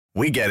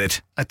We get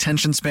it.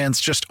 Attention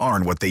spans just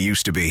aren't what they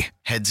used to be.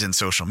 Heads in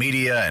social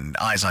media and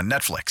eyes on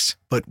Netflix.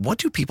 But what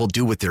do people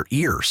do with their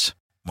ears?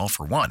 Well,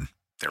 for one,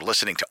 they're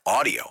listening to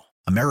audio.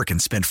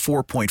 Americans spend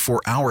 4.4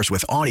 hours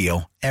with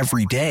audio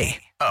every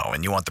day. Oh,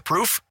 and you want the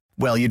proof?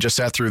 Well, you just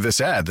sat through this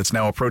ad that's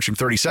now approaching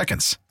 30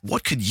 seconds.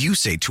 What could you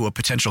say to a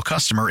potential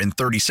customer in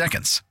 30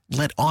 seconds?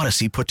 Let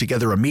Odyssey put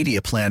together a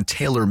media plan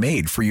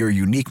tailor-made for your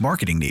unique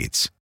marketing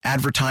needs.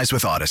 Advertise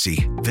with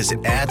Odyssey.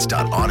 Visit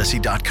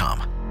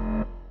ads.odyssey.com.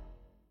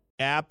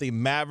 The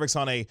Mavericks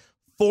on a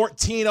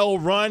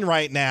 14-0 run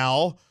right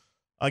now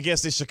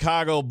against the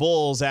Chicago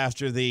Bulls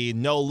after the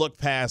no-look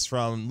pass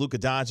from Luka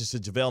Doncic to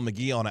JaVale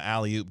McGee on an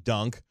alley-oop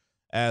dunk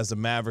as the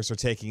Mavericks are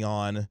taking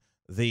on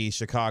the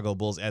Chicago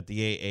Bulls at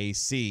the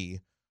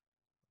AAC.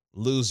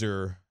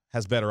 Loser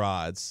has better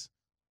odds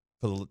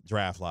for the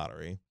draft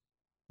lottery.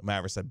 The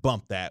Mavericks said,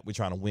 bump that. We're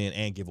trying to win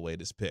and give away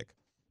this pick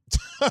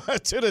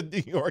to the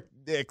New York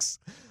Knicks,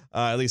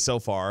 at least so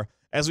far.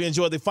 As we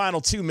enjoy the final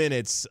 2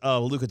 minutes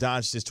of Luka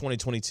Doncic's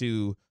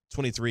 2022-23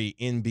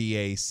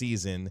 NBA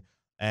season,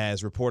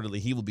 as reportedly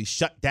he will be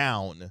shut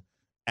down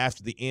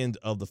after the end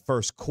of the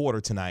first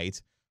quarter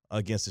tonight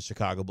against the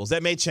Chicago Bulls.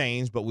 That may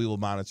change, but we will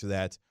monitor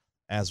that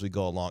as we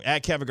go along.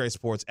 At Kevin Gray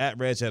Sports, at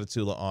Reg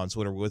Atatula on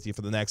Twitter. We're with you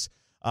for the next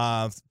 3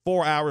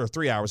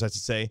 hours, I should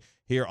say,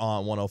 here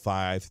on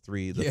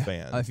 105.3 The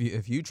Fan.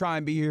 If you try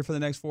and be here for the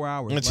next 4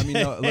 hours, let me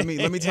know. Let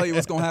me tell you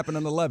what's going to happen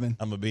on 11.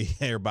 I'm going to be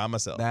here by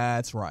myself.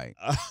 That's right.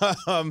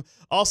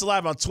 Also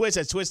live on Twitch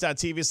at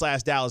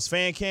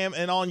twitch.tv/DallasFanCam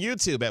and on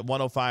YouTube at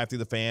 105 Through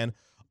the Fan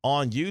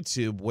on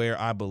YouTube, where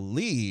I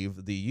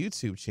believe the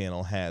YouTube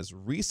channel has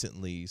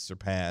recently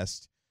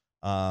surpassed,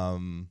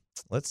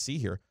 let's see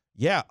here.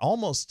 Yeah,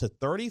 almost to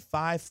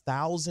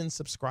 35,000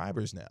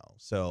 subscribers now.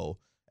 So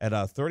at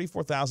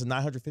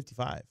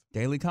 34,955.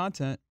 Daily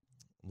content.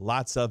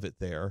 Lots of it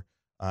there.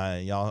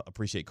 Y'all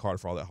appreciate Carter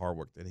for all that hard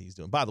work that he's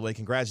doing. By the way,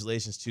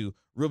 congratulations to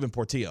Ruben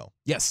Portillo.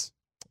 Yes.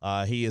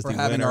 He is for the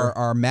having winner.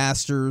 our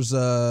Masters,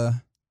 our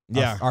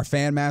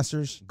fan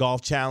Masters.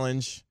 Golf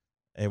Challenge,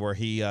 and where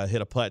he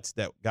hit a putt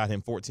that got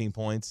him 14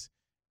 points,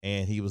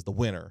 and he was the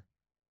winner.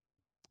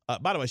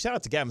 By the way, shout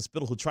out to Gavin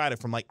Spittle, who tried it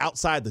from like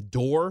outside the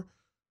door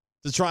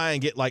to try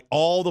and get like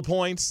all the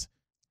points.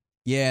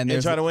 Yeah,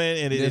 and try to win.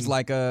 And there's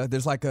like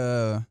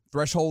a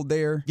threshold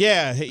there.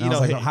 Yeah,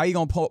 how you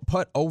gonna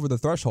putt over the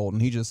threshold?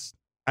 And he just,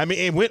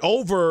 it went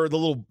over the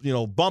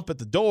little bump at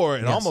the door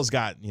and almost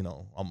got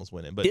almost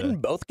went in. But didn't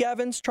both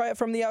Gavins try it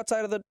from the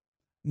outside of the?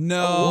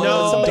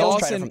 No.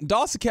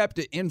 Dawson kept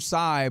it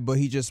inside, but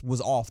he just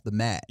was off the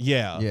mat.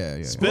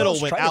 Yeah. Spittle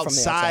went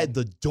outside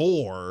the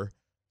door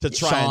to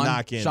try and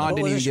knock in. Sean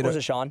didn't even get was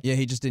it Sean? Yeah,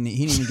 he didn't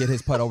even get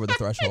his putt over the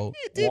threshold.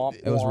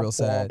 It was real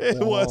sad. It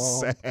was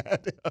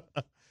sad.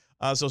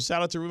 So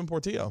shout out to Ruben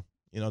Portillo,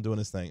 doing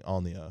his thing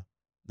on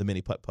the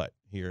mini putt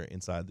here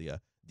inside the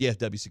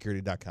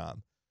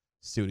DFWsecurity.com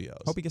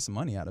studios. Hope he gets some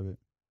money out of it.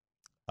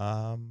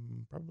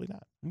 Probably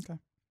not. Okay. I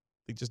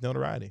think just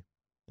notoriety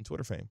and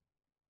Twitter fame.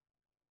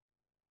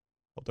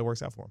 Hope that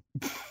works out for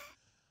him.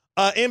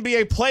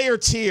 NBA player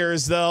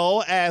tiers,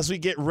 though, as we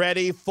get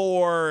ready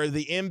for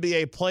the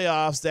NBA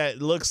playoffs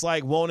that looks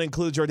like won't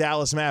include your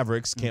Dallas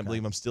Mavericks. Can't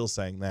believe I'm still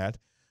saying that.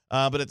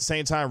 But at the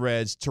same time,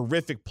 Reg,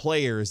 terrific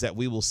players that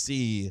we will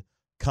see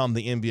come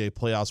the NBA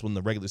playoffs when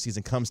the regular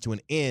season comes to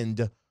an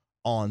end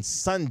on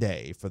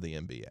Sunday for the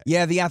NBA.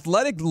 Yeah, The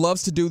Athletic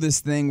loves to do this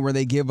thing where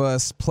they give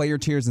us player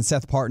tiers, and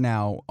Seth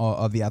Partnow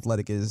of The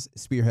Athletic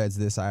spearheads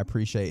this. I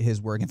appreciate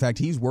his work. In fact,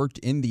 he's worked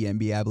in the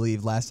NBA, I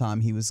believe. Last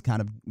time he was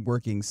kind of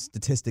working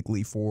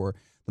statistically for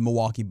the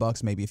Milwaukee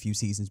Bucks maybe a few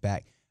seasons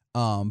back.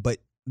 But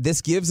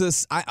this gives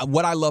us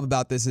what I love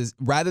about this is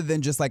rather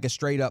than just like a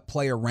straight up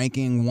player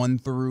ranking 1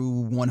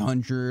 through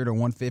 100 or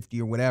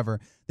 150 or whatever,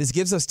 this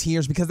gives us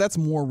tiers because that's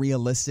more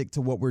realistic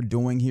to what we're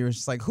doing here. It's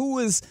just like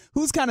who's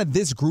kind of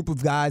this group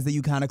of guys that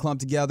you kind of clump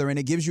together, and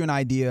it gives you an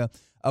idea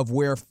of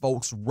where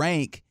folks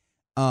rank.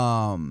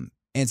 And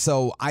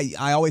so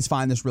I always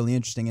find this really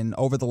interesting. And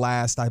over the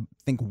last, I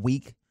think,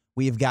 week,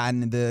 we have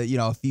gotten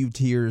a few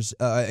tiers,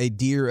 a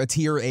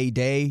tier a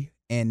day,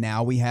 and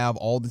now we have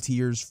all the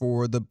tiers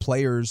for the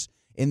players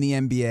in the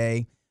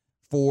NBA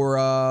for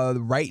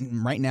right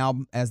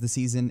now as the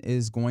season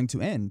is going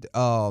to end.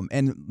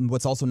 And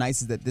what's also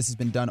nice is that this has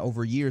been done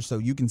over years, so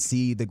you can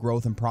see the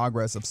growth and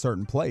progress of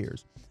certain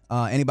players.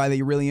 Anybody that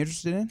you're really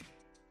interested in?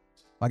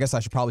 I guess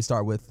I should probably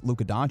start with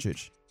Luka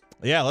Doncic.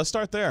 Yeah, let's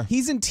start there.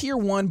 He's in tier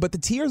 1, but the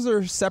tiers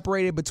are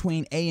separated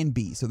between A and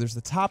B. So there's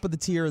the top of the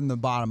tier and the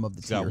bottom of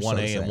the tier. Got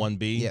 1A and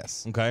 1B?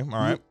 Yes. Okay, all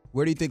right.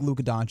 Where do you think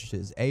Luka Doncic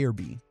is, A or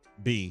B?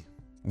 B.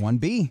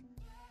 1B.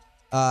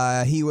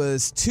 He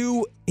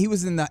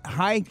was in the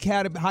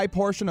high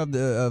portion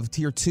of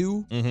tier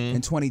 2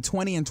 in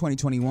 2020 and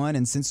 2021,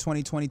 and since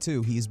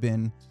 2022 he's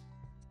been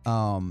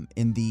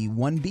in the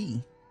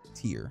 1B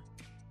tier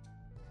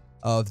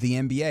of the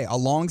NBA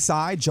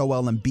alongside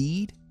Joel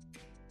Embiid.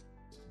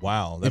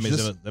 Wow, that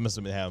must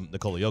have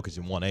Nikola Jokic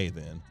in 1A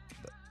then.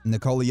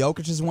 Nikola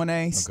Jokic is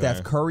 1A. Okay.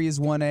 Steph Curry is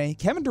 1A.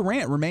 Kevin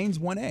Durant remains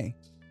 1A.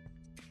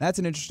 That's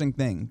an interesting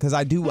thing because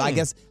I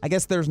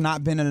guess there's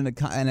not been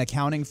an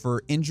accounting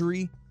for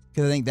injury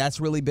because I think that's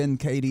really been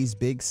KD's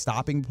big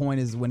stopping point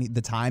is when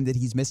the time that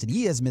he's missed it.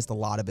 He has missed a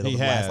lot of it over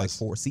the last like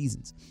 4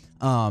 seasons.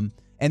 And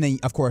then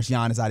of course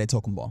Giannis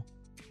Antetokounmpo,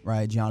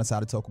 right? Giannis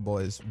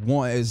Antetokounmpo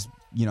is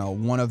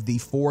one of the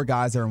 4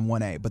 guys that are in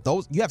 1A. But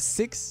you have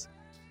 6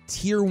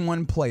 tier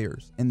 1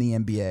 players in the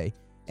NBA,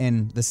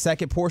 and the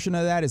second portion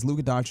of that is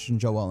Luka Doncic and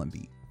Joel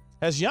Embiid.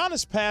 Has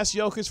Giannis passed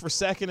Jokic for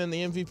second in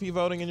the MVP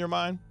voting in your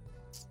mind?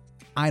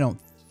 I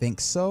don't think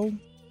so.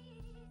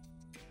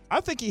 I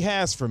think he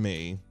has for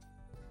me.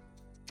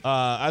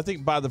 I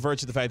think by the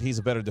virtue of the fact he's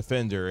a better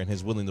defender and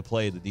is willing to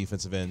play the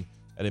defensive end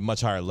at a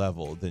much higher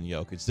level than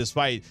Jokic,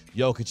 despite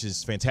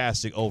Jokic's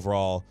fantastic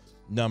overall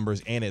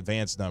numbers and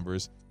advanced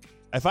numbers.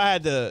 If I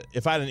had an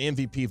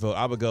MVP vote,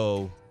 I would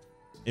go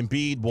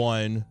Embiid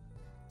 1,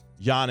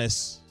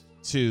 Giannis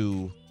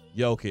 2,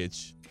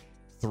 Jokic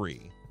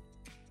 3.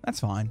 That's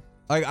fine.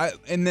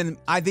 And then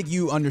I think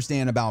you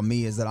understand about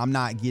me is that I'm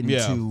not getting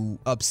too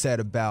upset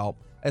about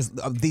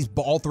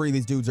all 3 of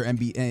these dudes are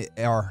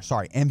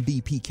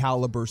MVP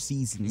caliber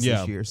seasons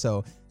this year.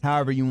 So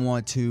however you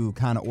want to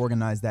kind of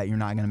organize that, you're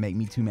not going to make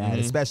me too mad,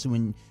 especially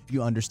when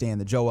you understand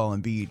that Joel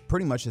Embiid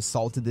pretty much has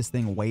salted this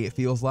thing away, it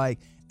feels like.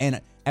 And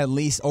at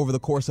least over the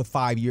course of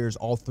 5 years,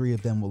 all 3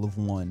 of them will have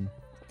won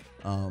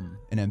an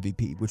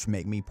MVP, which would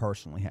make me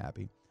personally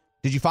happy.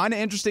 Did you find it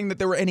interesting that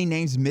there were any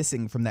names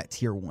missing from that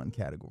tier 1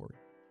 category?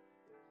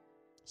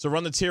 So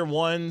run the tier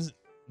 1.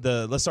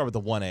 Let's start with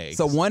the 1A.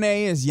 So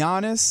 1A is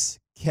Giannis,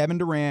 Kevin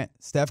Durant,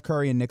 Steph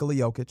Curry, and Nikola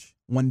Jokic.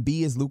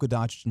 1B is Luka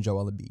Doncic and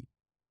Joel Embiid.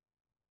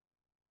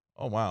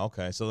 Oh, wow.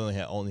 Okay. So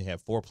they only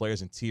have 4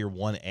 players in tier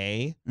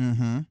 1A.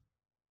 Mm-hmm.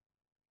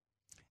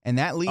 And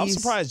that leaves... I'm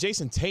surprised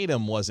Jason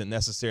Tatum wasn't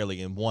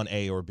necessarily in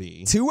 1A or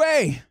B.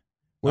 2A,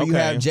 where you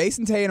have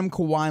Jason Tatum,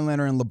 Kawhi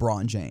Leonard, and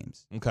LeBron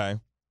James. Okay.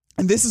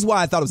 And this is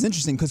why I thought it was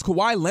interesting, because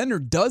Kawhi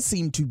Leonard does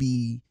seem to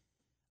be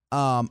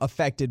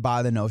affected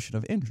by the notion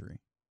of injury.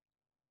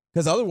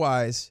 Because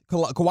otherwise,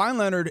 Kawhi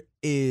Leonard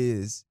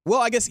is, well,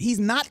 I guess he's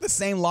not the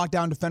same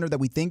lockdown defender that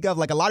we think of.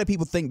 Like a lot of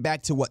people think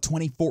back to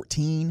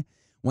 2014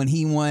 when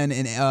he won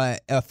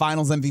a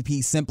Finals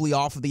MVP simply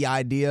off of the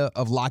idea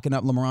of locking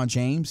up LeBron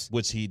James,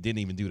 which he didn't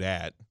even do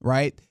that,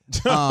 right?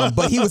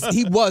 But he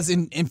was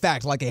in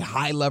fact like a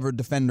high levered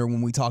defender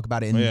when we talk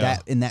about it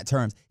in that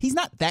terms. He's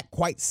not that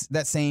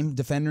same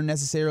defender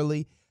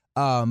necessarily,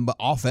 but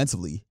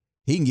offensively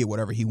he can get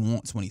whatever he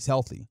wants when he's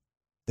healthy.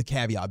 The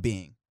caveat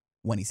being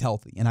when he's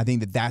healthy, and I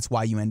think that's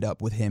why you end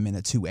up with him in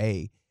a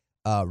 2A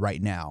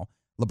right now.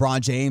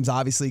 LeBron James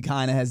obviously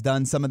kind of has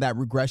done some of that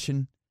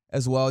regression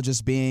as well,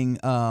 just being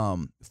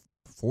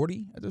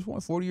 40 at this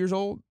point, 40 years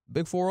old,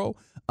 big 4-0,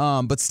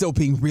 but still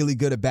being really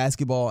good at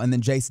basketball. And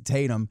then Jason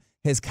Tatum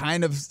has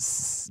kind of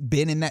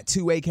been in that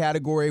 2A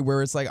category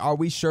where it's like, are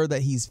we sure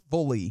that he's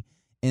fully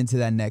into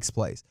that next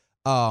place?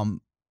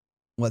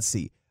 Let's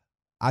see.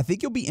 I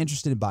think you'll be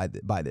interested by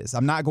this.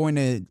 I'm going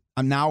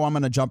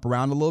to jump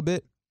around a little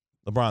bit.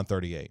 LeBron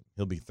 38.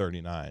 He'll be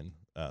 39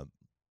 at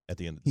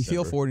the end of December. He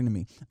feels 40 to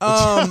me.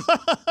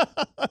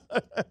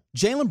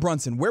 Jalen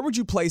Brunson, where would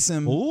you place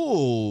him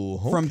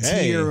from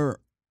tier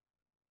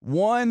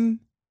 1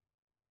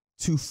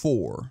 to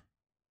 4?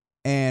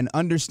 And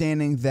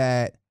understanding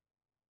that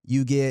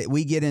we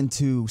get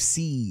into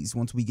C's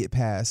once we get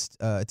past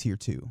tier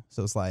 2.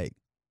 So it's like,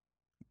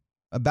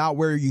 about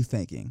where are you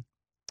thinking?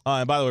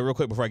 And by the way, real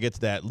quick before I get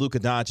to that,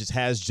 Luka Doncic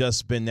has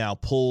just been now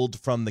pulled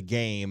from the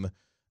game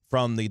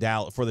for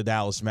the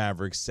Dallas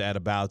Mavericks at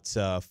about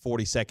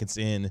 40 seconds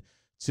in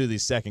to the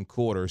second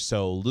quarter.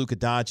 So Luka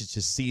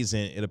Doncic's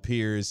season, it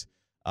appears,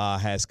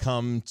 has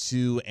come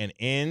to an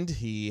end.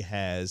 He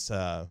has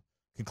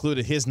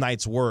concluded his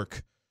night's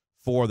work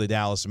for the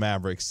Dallas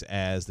Mavericks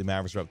as the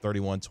Mavericks are up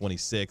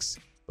 31-26.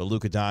 But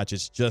Luka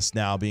Doncic just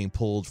now being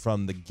pulled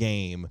from the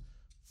game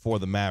for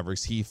the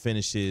Mavericks. He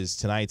finishes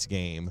tonight's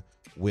game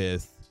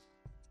with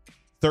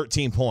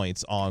 13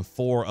 points on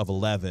 4 of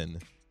 11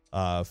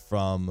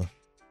 from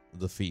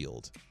the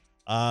field.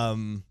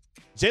 Jalen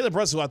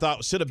Brunson, who I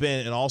thought should have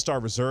been an all-star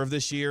reserve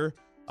this year,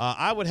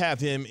 I would have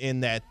him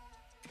in that,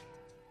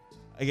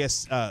 I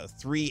guess,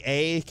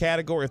 3A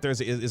category. If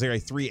is there a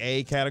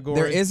 3A category?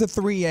 There is a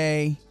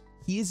 3A.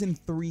 He is in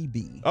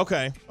 3B.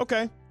 Okay.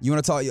 You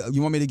want to talk?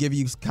 You want me to give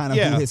you kind of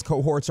who his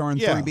cohorts are in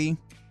 3B?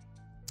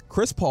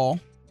 Chris Paul.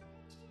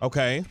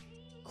 Okay.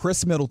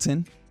 Chris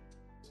Middleton.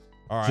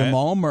 All right.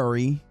 Jamal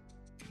Murray.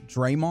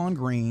 Draymond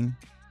Green.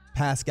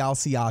 Pascal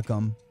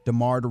Siakam.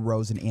 DeMar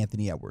DeRozan,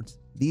 Anthony Edwards.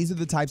 These are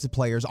the types of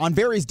players on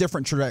various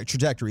different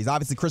trajectories.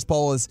 Obviously, Chris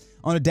Paul is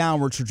on a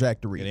downward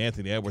trajectory. And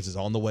Anthony Edwards is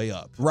on the way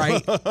up.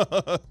 Right.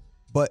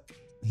 But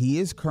he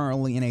is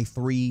currently in a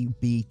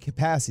 3B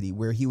capacity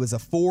where he was a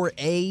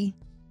 4A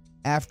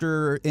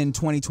in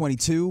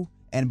 2022.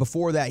 And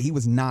before that, he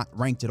was not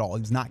ranked at all.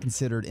 He was not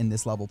considered in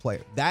this level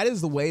player. That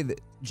is the way that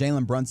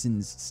Jalen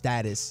Brunson's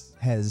status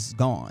has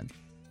gone.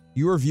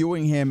 You are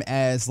viewing him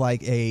as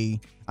like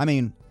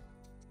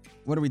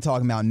what are we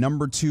talking about?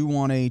 Number 2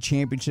 on a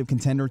championship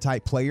contender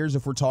type players.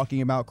 If we're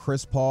talking about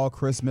Chris Paul,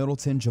 Chris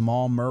Middleton,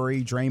 Jamal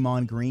Murray,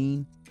 Draymond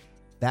Green,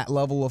 that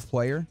level of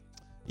player.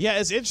 Yeah,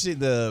 it's interesting,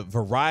 the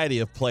variety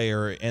of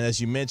player. And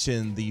as you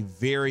mentioned, the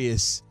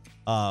various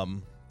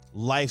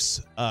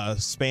life's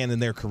span in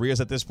their careers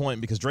at this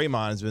point, because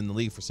Draymond has been in the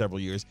league for several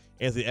years.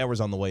 Anthony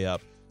Edwards on the way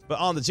up. But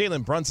on the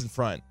Jalen Brunson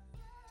front,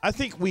 I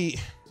think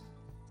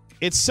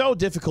it's so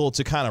difficult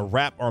to kind of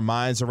wrap our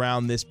minds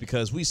around this,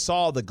 because we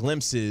saw the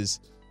glimpses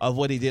of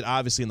what he did,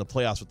 obviously, in the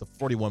playoffs with the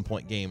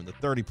 41-point game and the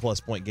 30-plus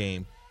point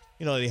game,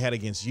 that he had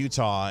against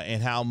Utah,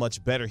 and how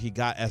much better he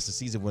got as the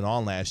season went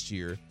on last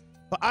year.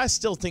 But I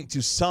still think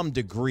to some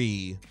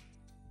degree,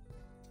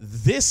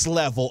 this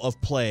level of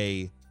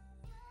play,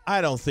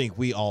 I don't think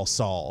we all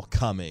saw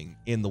coming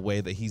in the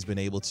way that he's been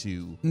able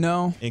to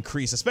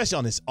increase, especially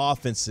in his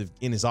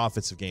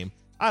offensive game.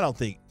 I don't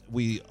think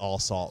we all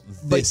saw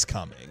this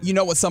coming. You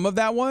know what some of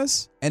that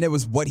was? And it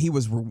was what he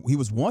was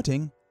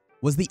wanting,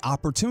 was the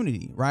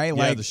opportunity, right?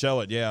 Yeah, to show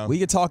it, yeah. We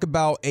could talk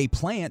about a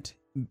plant,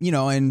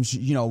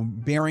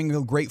 and, bearing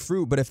a great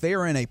fruit, but if they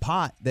are in a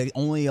pot that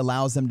only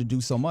allows them to do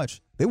so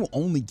much, they will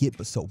only get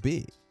but so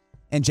big.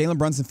 And Jalen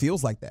Brunson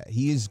feels like that.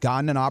 He has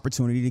gotten an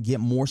opportunity to get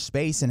more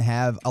space and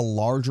have a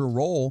larger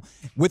role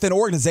with an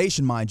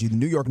organization, mind you. The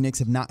New York Knicks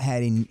have not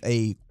had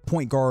a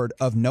point guard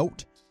of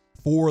note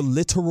for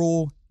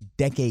literal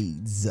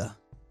decades.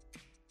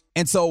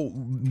 And so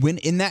when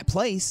in that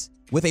place,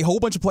 with a whole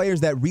bunch of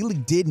players that really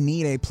did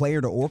need a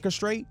player to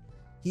orchestrate,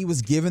 he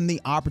was given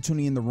the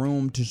opportunity in the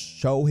room to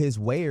show his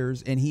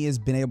wares, and he has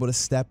been able to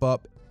step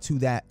up to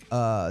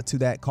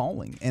that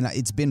calling. And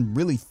it's been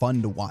really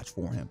fun to watch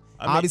for him.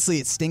 Obviously,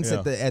 it stinks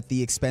at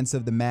the expense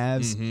of the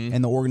Mavs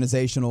and the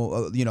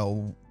organizational,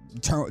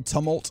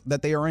 tumult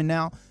that they are in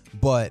now.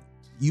 But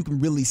you can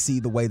really see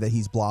the way that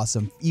he's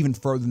blossomed even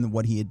further than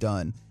what he had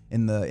done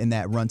in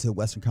that run to the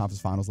Western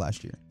Conference Finals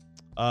last year.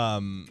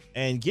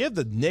 And give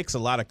the Knicks a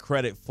lot of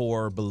credit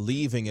for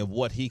believing in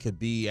what he could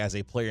be as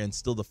a player, and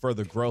still the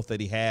further growth that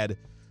he had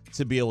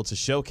to be able to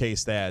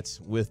showcase that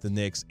with the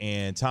Knicks,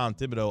 and Tom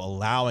Thibodeau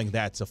allowing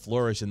that to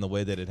flourish in the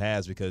way that it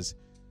has, because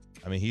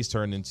he's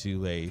turned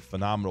into a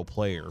phenomenal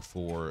player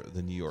for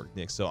the New York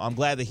Knicks. So I'm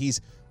glad that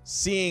he's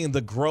seeing the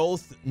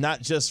growth,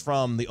 not just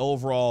from the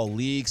overall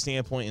league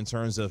standpoint in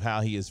terms of how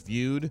he is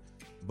viewed,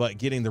 but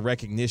getting the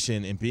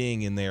recognition and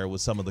being in there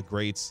with some of the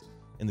greats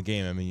in the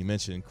game. You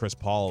mentioned Chris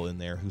Paul in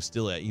there, who's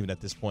still even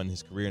at this point in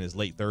his career in his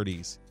late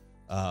 30s,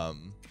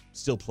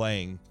 still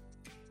playing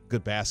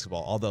good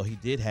basketball. Although he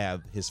did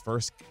have his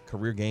first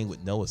career game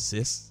with no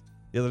assists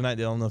the other night. I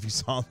don't know if you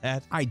saw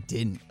that. I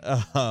didn't.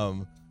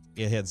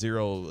 He had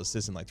 0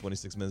 assists in like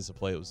 26 minutes of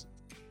play. It was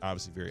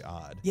obviously very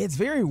odd. Yeah, it's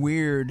very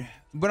weird.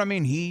 But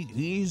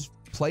he's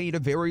played a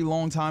very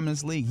long time in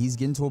this league. He's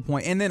getting to a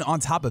point. And then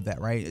on top of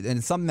that, right? And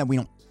it's something that we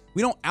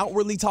don't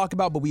outwardly talk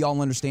about, but we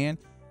all understand.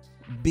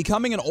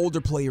 Becoming an older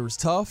player is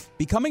tough.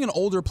 Becoming an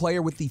older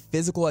player with the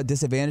physical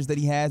disadvantage that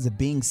he has of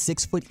being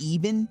 6 foot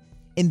even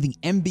in the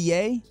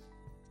NBA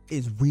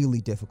is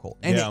really difficult.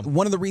 And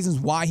one of the reasons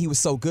why he was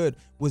so good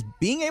was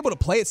being able to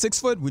play at 6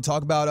 foot. We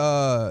talk about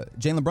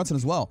Jalen Brunson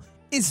as well.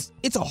 It's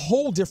a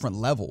whole different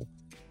level,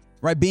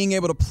 right? Being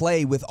able to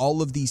play with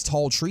all of these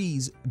tall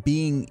trees,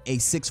 being a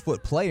 6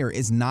 foot player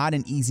is not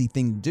an easy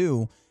thing to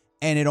do.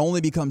 And it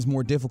only becomes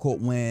more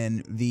difficult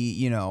when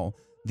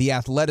the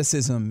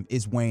athleticism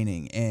is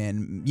waning,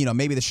 and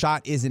maybe the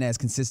shot isn't as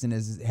consistent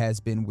as it has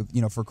been with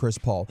for Chris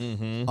Paul.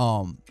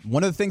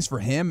 One of the things for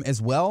him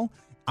as well,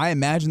 I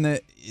imagine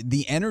that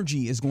the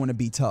energy is going to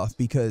be tough,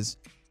 because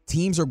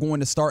teams are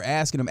going to start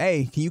asking him,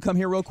 hey, can you come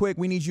here real quick?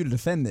 We need you to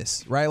defend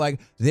this, right? Like,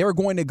 they're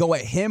going to go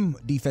at him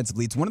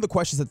defensively. It's one of the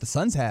questions that the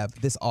Suns have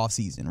this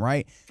offseason,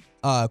 right?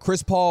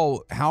 Chris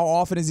Paul, how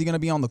often is he going to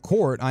be on the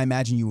court? I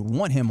imagine you would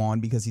want him on,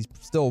 because he's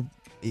still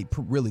a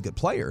really good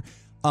player.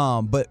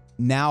 But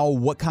now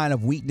what kind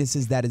of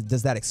weaknesses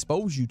does that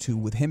expose you to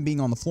with him being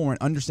on the floor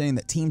and understanding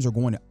that teams are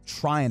going to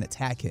try and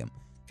attack him?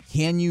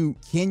 Can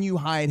you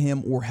hide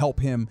him or help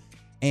him?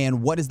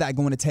 And what is that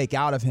going to take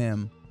out of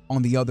him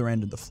on the other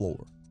end of the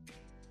floor?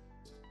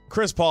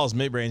 Chris Paul's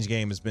mid-range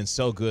game has been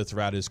so good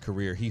throughout his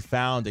career. He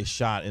found a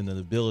shot and an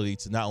ability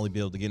to not only be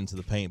able to get into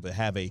the paint, but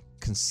have a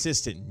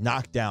consistent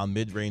knockdown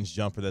mid-range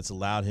jumper that's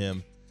allowed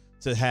him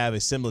to have a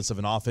semblance of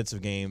an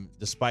offensive game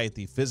despite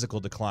the physical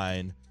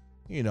decline,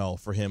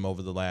 for him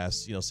over the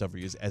last, several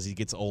years as he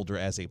gets older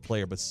as a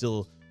player. But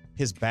still,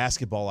 his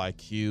basketball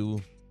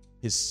IQ,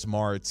 his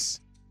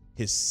smarts,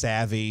 his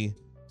savvy,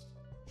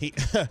 he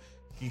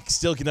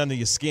still get under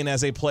your skin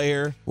as a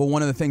player. Well,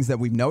 one of the things that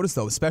we've noticed,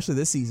 though, especially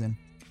this season,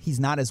 he's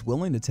not as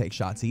willing to take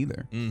shots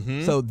either.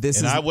 So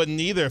I wouldn't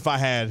either if I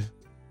had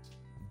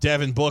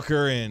Devin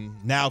Booker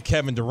and now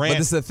Kevin Durant. But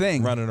this is the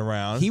thing, running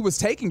around. He was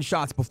taking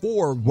shots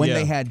before when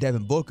they had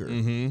Devin Booker.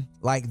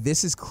 Like,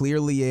 this is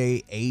clearly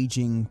a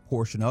aging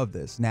portion of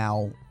this.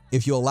 Now,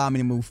 if you allow me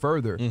to move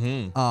further,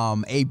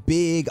 a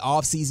big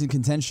offseason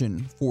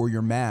contention for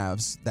your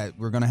Mavs that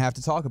we're going to have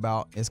to talk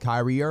about is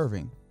Kyrie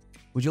Irving.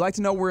 Would you like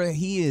to know where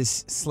he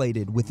is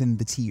slated within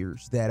the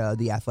tiers that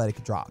The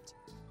Athletic dropped?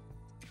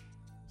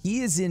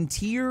 He is in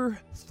tier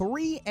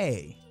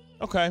 3A.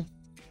 Okay.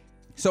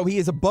 So he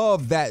is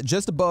above that,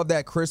 just above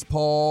that Chris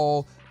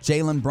Paul,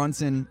 Jalen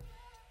Brunson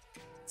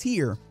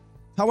tier.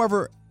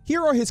 However,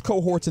 here are his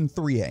cohorts in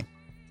 3A.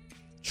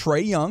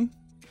 Trae Young,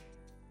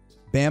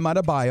 Bam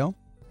Adebayo,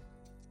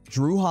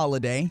 Drew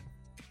Holiday,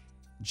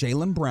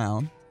 Jaylen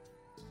Brown,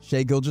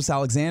 Shai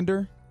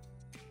Gilgeous-Alexander,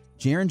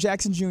 Jaren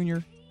Jackson Jr.,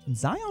 and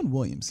Zion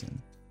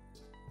Williamson.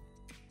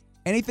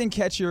 Anything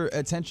catch your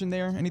attention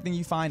there? Anything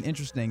you find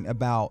interesting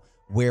about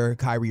where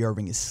Kyrie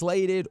Irving is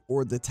slated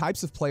or the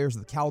types of players,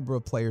 the caliber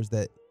of players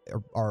that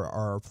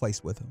are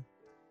placed with him?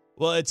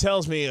 Well, it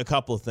tells me a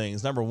couple of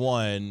things. Number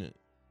one,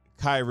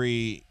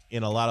 Kyrie,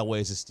 in a lot of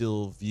ways, is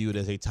still viewed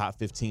as a top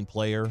 15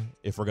 player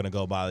if we're going to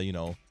go by,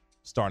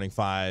 starting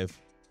five,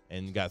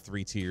 and you got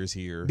 3 tiers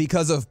here.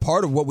 Because of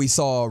part of what we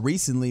saw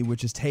recently,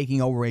 which is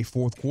taking over a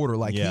fourth quarter.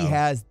 He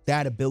has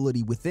that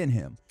ability within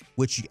him,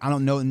 which I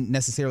don't know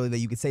necessarily that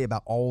you could say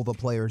about all the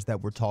players that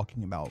we're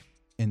talking about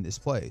in this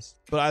place.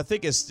 But I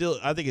think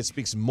it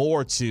speaks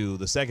more to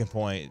the second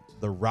point,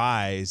 the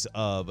rise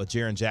of a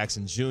Jaren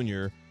Jackson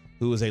Jr.,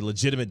 who is a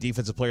legitimate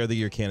Defensive Player of the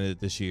Year candidate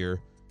this year.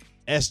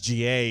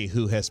 SGA,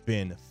 who has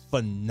been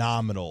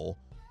phenomenal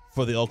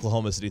for the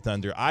Oklahoma City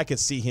Thunder. I could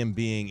see him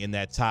being in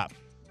that top,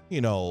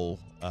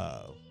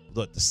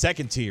 the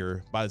second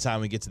tier by the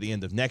time we get to the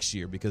end of next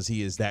year because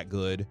he is that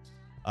good.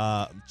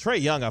 Trae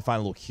Young, I find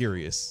a little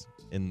curious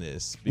in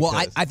this. Well,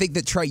 I think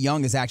that Trae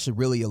Young is actually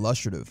really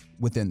illustrative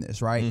within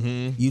this, right?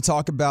 Mm-hmm. You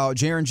talk about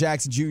Jaren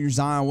Jackson Jr.,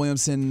 Zion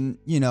Williamson.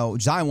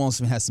 Zion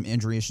Williamson has some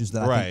injury issues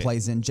that I think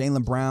plays in.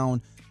 Jaylen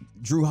Brown,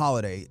 Drew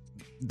Holiday.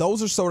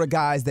 Those are sort of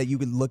guys that you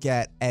could look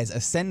at as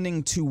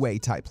ascending two-way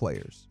type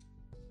players.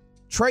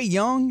 Trae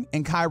Young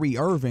and Kyrie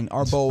Irving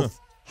are both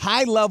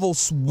high-level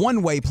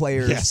one-way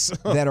players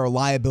that are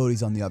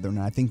liabilities on the other, and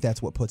I think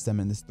that's what puts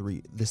them in this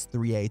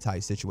 3A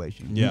type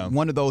situation. Yeah.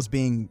 One of those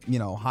being,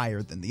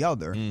 higher than the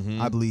other,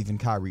 I believe in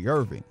Kyrie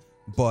Irving.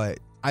 But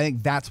I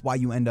think that's why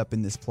you end up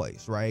in this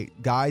place, right?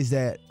 Guys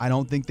that I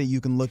don't think that you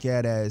can look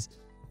at as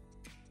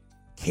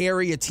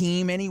carry a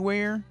team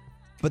anywhere,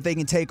 but they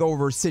can take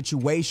over a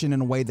situation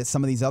in a way that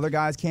some of these other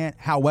guys can't.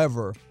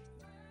 However,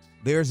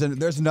 there's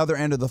another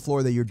end of the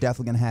floor that you're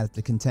definitely going to have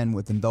to contend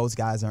with, and those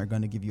guys aren't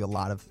going to give you a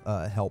lot of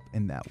help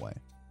in that way.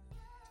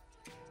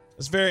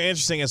 It's very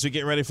interesting as we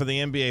get ready for the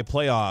NBA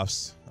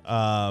playoffs,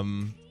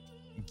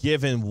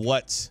 given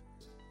what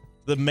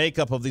the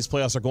makeup of these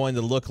playoffs are going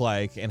to look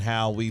like and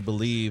how we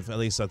believe, at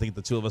least I think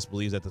the two of us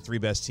believe, that the 3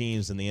 best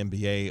teams in the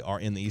NBA are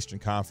in the Eastern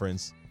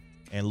Conference,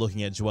 and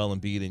looking at Joel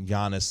Embiid and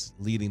Giannis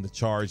leading the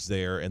charge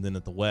there, and then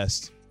at the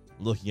West,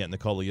 looking at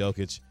Nikola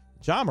Jokic.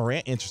 Ja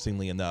Morant,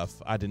 interestingly enough,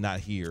 I did not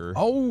hear.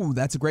 Oh,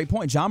 that's a great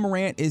point. Ja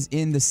Morant is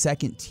in the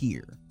second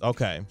tier.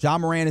 Okay. Ja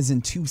Morant is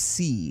in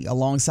 2C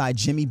alongside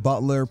Jimmy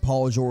Butler,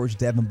 Paul George,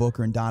 Devin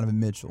Booker, and Donovan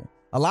Mitchell.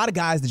 A lot of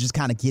guys that just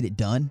kind of get it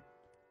done.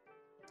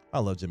 I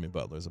love Jimmy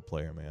Butler as a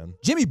player, man.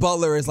 Jimmy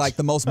Butler is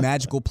the most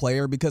magical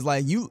player because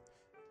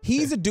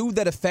he's a dude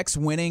that affects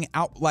winning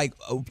out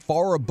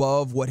far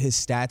above what his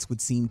stats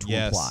would seem to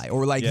imply,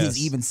 or his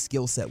even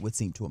skill set would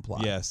seem to imply.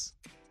 Yes.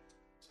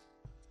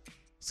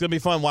 It's going to be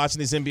fun watching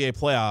these NBA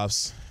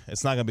playoffs.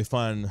 It's not going to be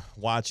fun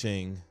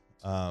watching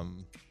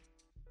one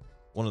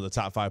of the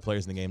top 5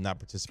 players in the game not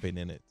participating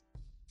in it,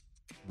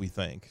 we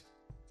think.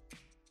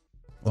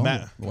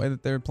 The way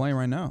that they're playing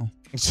right now.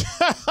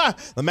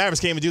 The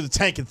Mavericks can't even do the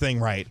tanking thing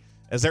right,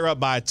 as they're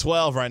up by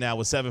 12 right now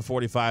with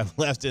 7:45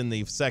 left in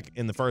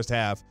the first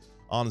half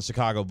on the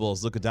Chicago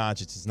Bulls. Luka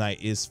Doncic's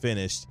night is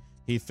finished.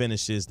 He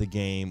finishes the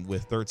game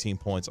with 13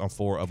 points on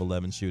 4 of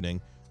 11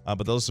 shooting.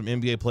 But those are some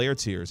NBA player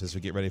tiers as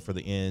we get ready for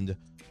the end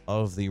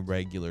of the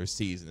regular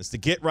season. It's the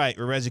Get Right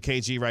with Reggie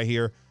KG right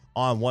here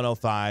on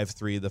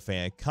 105.3 The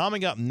Fan.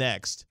 Coming up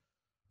next,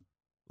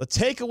 the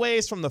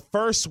takeaways from the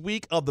first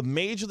week of the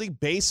Major League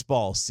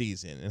Baseball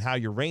season and how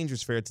your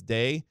Rangers fared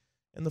today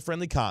in the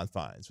friendly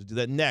confines. We'll do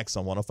that next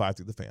on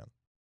 105.3 The Fan.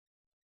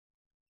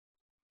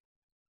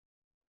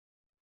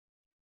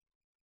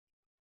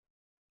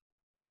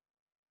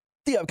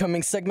 The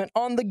upcoming segment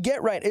on The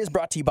Get Right is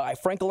brought to you by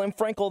Frankel &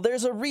 Frankel.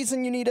 There's a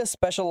reason you need a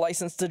special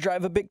license to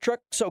drive a big truck,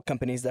 so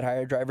companies that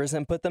hire drivers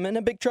and put them in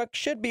a big truck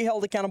should be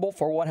held accountable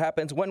for what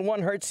happens when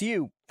one hurts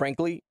you.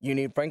 Frankly, you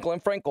need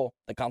Frankel & Frankel.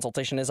 The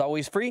consultation is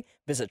always free.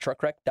 Visit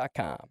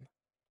truckwreck.com.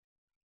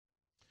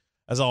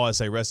 As I always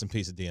say, rest in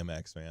peace to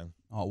DMX, man.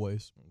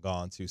 Always.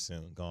 Gone too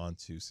soon.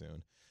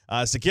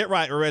 So Get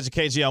Right with Reggie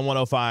KG on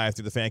 105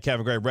 through The Fan.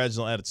 Kevin Gray,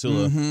 Reginald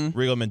Atatula,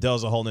 Rigo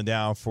Mendoza holding it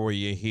down for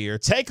you here.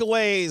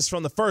 Takeaways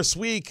from the first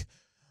week.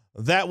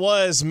 That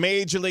was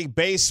Major League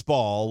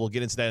Baseball. We'll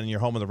get into that in your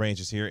home of the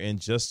Rangers here in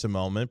just a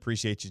moment.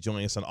 Appreciate you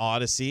joining us on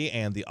Odyssey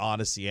and the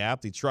Odyssey app.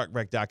 The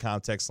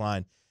truckwreck.com text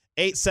line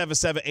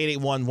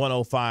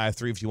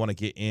 877-881-1053 if you want to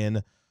get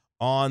in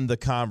on the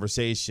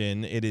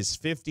conversation. It is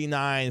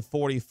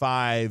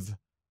 59-45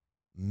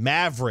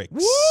 Mavericks.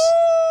 Woo!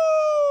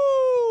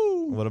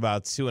 With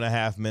about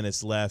 2.5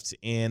 minutes left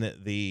in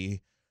the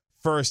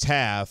first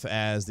half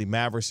as the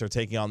Mavericks are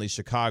taking on the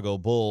Chicago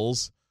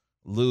Bulls.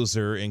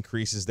 loser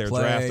increases their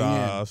draft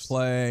odds.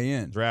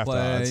 Draft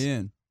odds.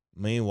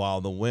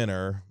 Meanwhile, the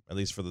winner, at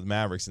least for the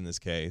Mavericks in this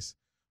case,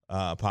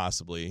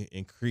 possibly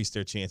increase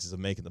their chances of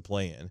making the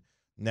play-in.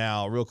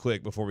 Now, real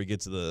quick before we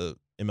get to the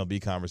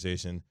MLB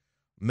conversation,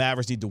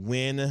 Mavericks need to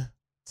win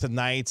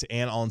tonight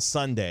and on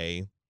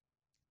Sunday,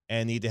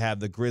 and need to have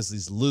the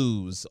Grizzlies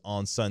lose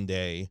on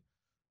Sunday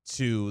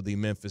to the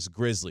Memphis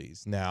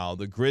Grizzlies. Now,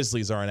 the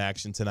Grizzlies are in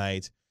action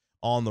tonight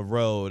on the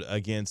road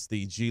against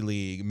the G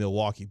League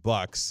Milwaukee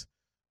Bucks.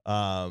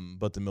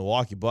 But the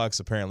Milwaukee Bucks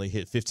apparently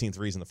hit 15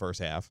 threes in the first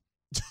half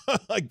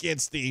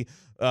against the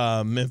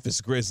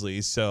Memphis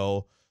Grizzlies.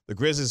 So the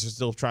Grizzlies are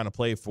still trying to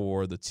play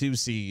for the 2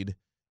 seed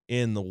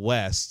in the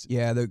West.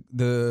 Yeah,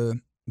 the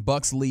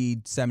Bucks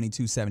lead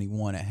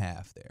 72-71 at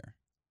half there.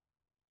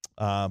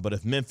 But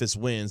if Memphis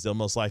wins, they'll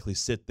most likely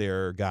sit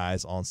their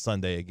guys on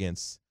Sunday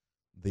against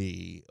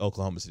the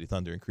Oklahoma City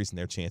Thunder, increasing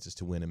their chances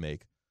to win and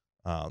make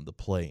the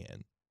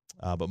play-in.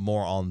 But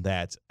more on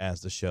that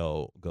as the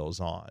show goes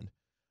on.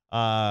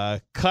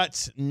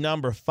 Cut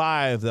number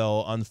 5,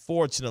 though,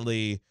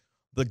 unfortunately,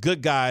 the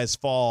good guys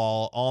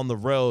fall on the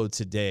road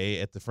today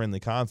at the Friendly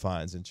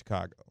Confines in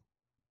Chicago.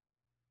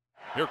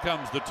 Here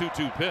comes the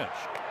 2-2 pitch.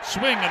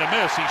 Swing and a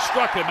miss. He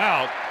struck him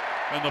out,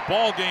 and the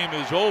ball game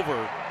is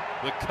over.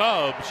 The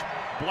Cubs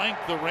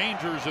blanked the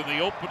Rangers in the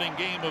opening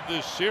game of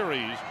this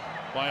series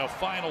by a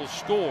final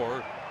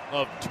score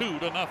of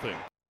 2-0.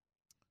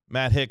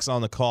 Matt Hicks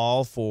on the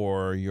call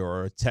for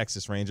your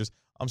Texas Rangers.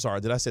 I'm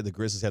sorry, did I say the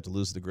Grizzlies have to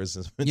lose to the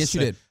Grizzlies? Yes,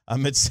 you did. I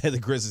meant to say the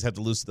Grizzlies have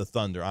to lose to the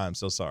Thunder. I am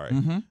so sorry.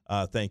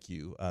 Mm-hmm. Thank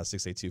you,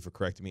 682, for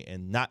correcting me,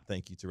 and not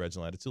thank you to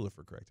Reginald Atatula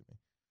for correcting me.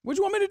 What do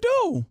you want me to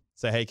do?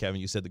 Say, hey, Kevin,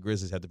 you said the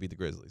Grizzlies had to beat the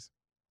Grizzlies.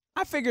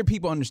 I figured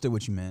people understood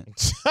what you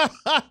meant.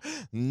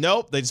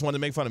 Nope, they just wanted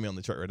to make fun of me on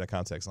the Detroit Red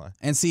context line.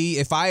 And see,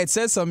 if I had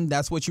said something,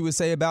 that's what you would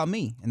say about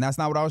me, and that's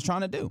not what I was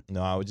trying to do.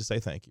 No, I would just say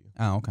thank you.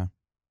 Oh, okay.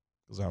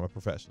 Because I'm a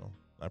professional.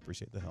 I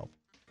appreciate the help.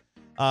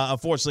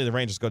 Unfortunately, the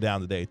Rangers go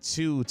down today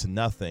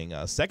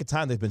 2-0. Second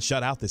time they've been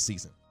shut out this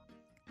season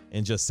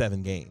in just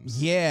 7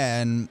 games.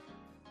 Yeah, and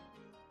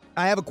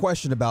I have a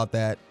question about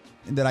that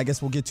I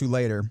guess we'll get to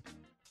later.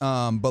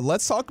 But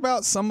let's talk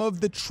about some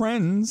of the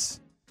trends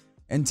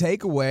and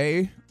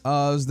takeaway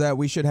that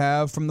we should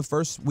have from the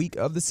first week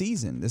of the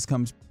season. This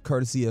comes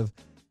courtesy of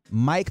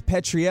Mike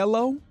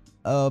Petriello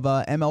of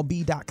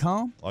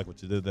MLB.com. I like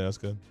what you did there. That's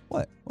good.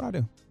 What? What'd I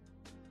do?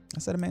 I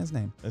said a man's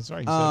name. That's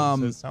right. It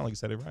sounded like you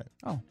said it right.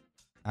 Oh,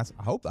 I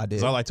hope I did.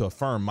 Because I like to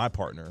affirm my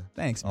partner.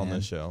 Thanks, man. On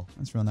this show.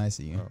 That's real nice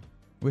of you. Oh.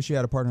 Wish you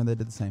had a partner that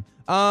did the same.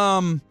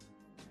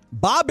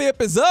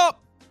 BOBIP is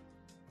up.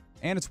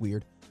 And it's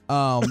weird.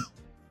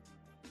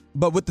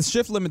 But with the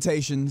shift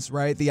limitations,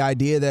 right, the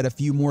idea that a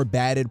few more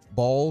batted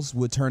balls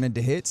would turn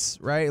into hits,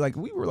 right? Like,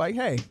 we were like,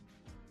 hey,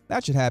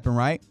 that should happen,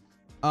 right?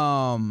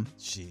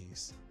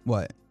 Jeez.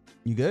 What?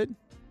 You good?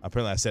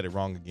 Apparently I said it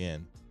wrong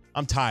again.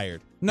 I'm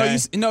tired. No, okay?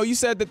 You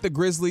said that the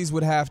Grizzlies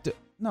would have to.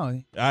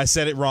 No. I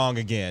said it wrong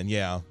again.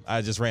 Yeah.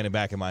 I just ran it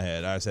back in my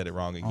head. I said it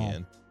wrong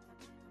again. Oh.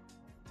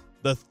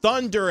 The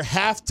Thunder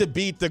have to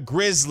beat the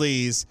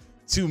Grizzlies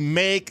to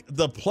make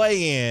the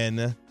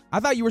play-in. I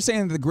thought you were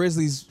saying that the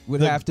Grizzlies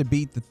would have to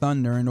beat the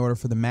Thunder in order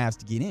for the Mavs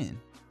to get in.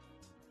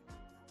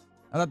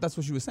 I thought that's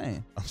what you were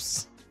saying.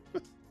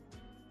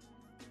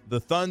 The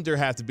Thunder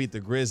have to beat the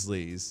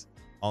Grizzlies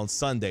on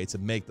Sunday to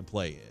make the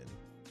play-in.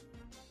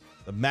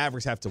 The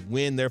Mavericks have to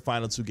win their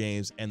final 2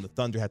 games, and the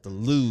Thunder have to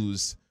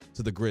lose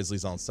to the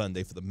Grizzlies on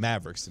Sunday for the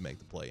Mavericks to make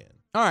the play-in.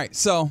 All right,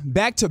 so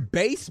back to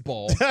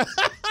baseball.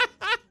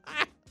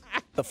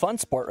 The fun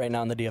sport right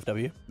now in the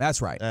DFW.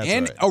 That's right. That's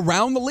and right.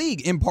 around the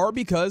league, in part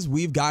because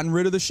we've gotten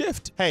rid of the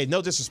shift. Hey,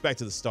 no disrespect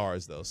to the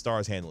Stars, though.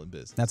 Stars handling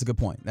business. That's a good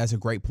point. That's a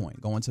great point,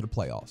 going to the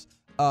playoffs.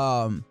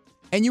 And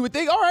you would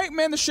think, all right,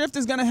 man, the shift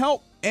is going to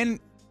help.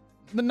 And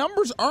the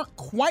numbers aren't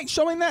quite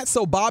showing that.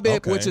 So BOBIP,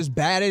 Okay. which is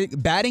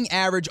batting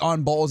average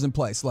on balls in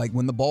play. So like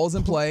when the ball's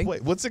in play.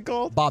 Wait, what's it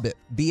called? BOBIP.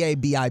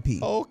 BABIP.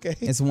 Oh, okay.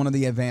 It's one of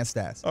the advanced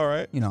stats. All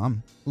right. You know,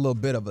 I'm a little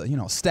bit of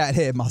a, stat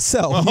head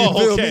myself. Oh,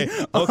 you feel okay.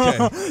 me?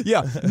 Okay.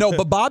 Yeah. No,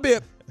 but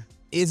BOBIP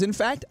is in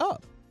fact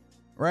up.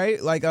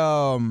 Right? Like,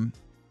 and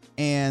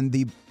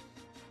the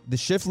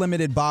shift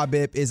limited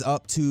BOBIP is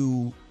up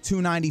to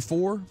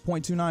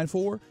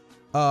 294.294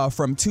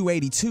 from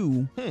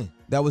 282.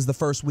 That was the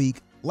first week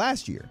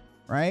last year,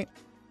 right?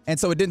 And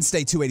so it didn't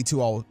stay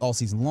 282 all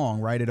season long,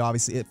 right?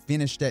 It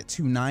finished at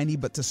 290,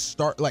 but to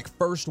start like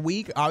first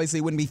week, obviously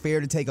it wouldn't be fair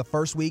to take a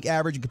first week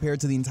average and compare it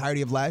to the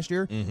entirety of last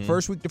year.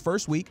 First week to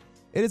first week,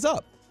 it is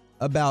up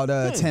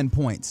about 10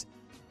 points.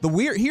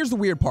 Here's the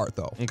weird part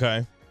though.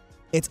 Okay.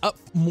 It's up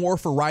more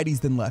for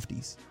righties than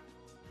lefties.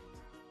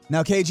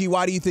 Now, KG,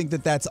 why do you think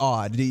that that's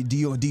odd? Do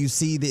you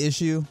see the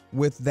issue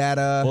with that?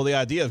 Well, the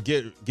idea of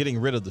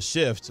getting rid of the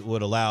shift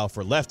would allow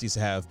for lefties to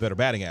have better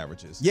batting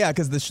averages. Yeah,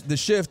 because the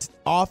shift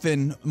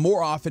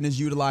more often is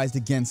utilized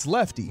against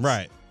lefties.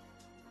 Right.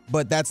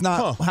 But that's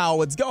not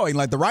how it's going.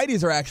 Like the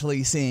righties are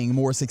actually seeing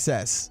more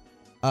success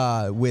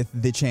with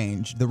the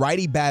change. The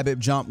righty BABIP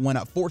jump went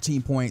up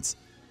 14 points,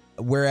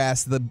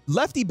 whereas the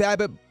lefty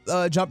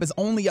BABIP jump is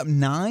only up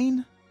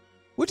 9.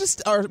 which is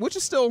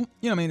still,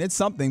 it's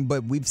something,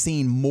 but we've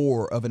seen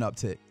more of an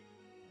uptick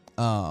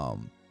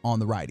on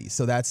the righties.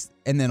 So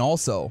and then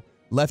also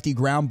lefty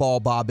ground ball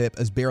BOBIP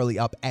is barely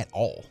up at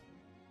all.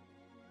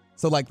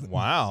 So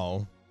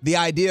wow. The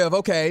idea of,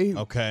 okay,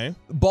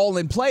 ball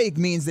in play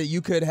means that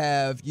you could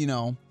have,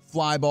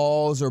 fly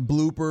balls or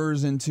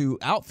bloopers into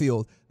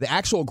outfield. The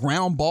actual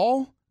ground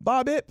ball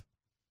BOBIP,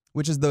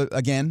 which is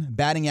again,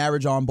 batting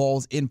average on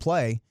balls in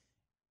play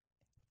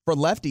for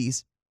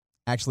lefties,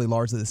 actually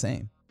largely the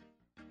same.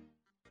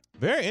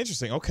 Very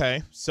interesting.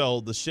 Okay.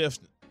 So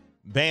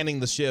banning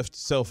the shift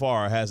so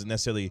far hasn't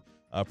necessarily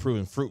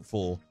proven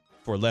fruitful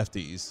for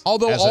lefties.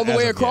 Although all the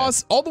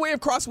way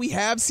across, we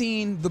have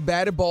seen the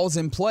batted balls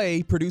in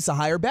play produce a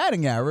higher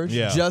batting average,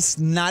 just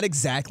not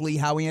exactly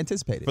how we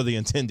anticipated. For the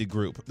intended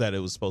group that it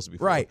was supposed to be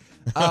for. Right.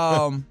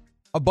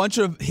 A bunch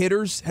of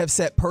hitters have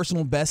set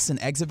personal bests in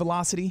exit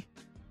velocity,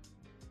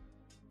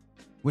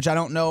 which I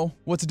don't know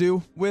what to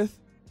do with.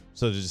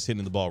 So they're just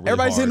hitting the ball really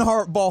Everybody's hard.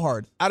 hitting the ball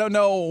hard. I don't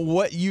know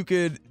what you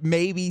could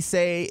maybe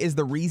say is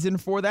the reason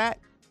for that.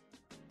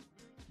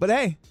 But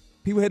hey,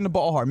 people hitting the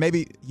ball hard.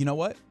 Maybe, you know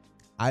what?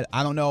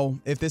 I don't know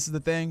if this is the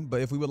thing, but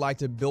if we would like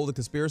to build a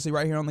conspiracy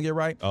right here on the Get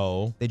Right,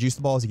 they juice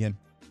the balls again.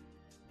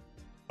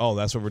 Oh,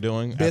 that's what we're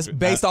doing?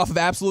 Based off of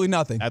absolutely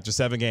nothing. After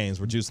 7 games,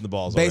 we're juicing the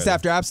balls Based already.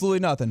 after absolutely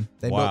nothing.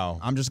 Wow.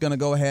 I'm just going to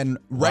go ahead and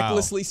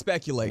recklessly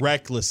speculate.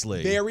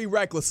 Recklessly. Very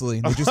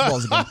recklessly. They juice the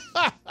balls again.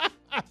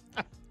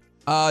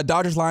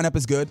 Dodgers lineup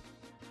is good.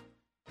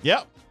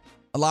 Yep.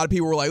 A lot of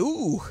people were like,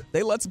 ooh,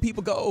 they let some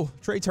people go.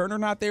 Trey Turner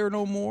not there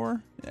no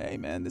more. Hey,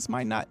 man, this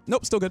might not.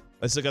 Nope, still good.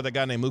 They still got that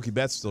guy named Mookie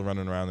Betts still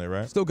running around there,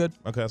 right? Still good.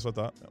 Okay, that's what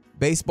I thought. Yep.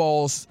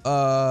 Baseball's,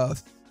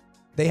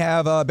 they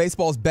have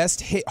baseball's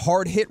best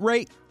hard hit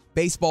rate,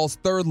 baseball's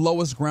third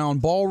lowest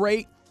ground ball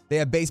rate. They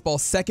have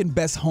baseball's second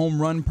best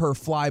home run per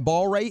fly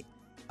ball rate.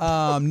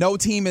 No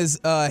team is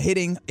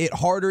hitting it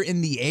harder in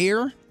the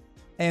air,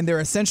 and they're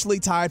essentially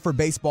tied for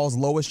baseball's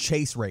lowest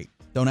chase rate.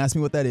 Don't ask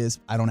me what that is.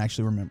 I don't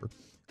actually remember.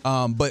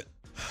 But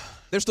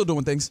they're still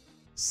doing things.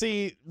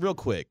 See, real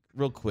quick,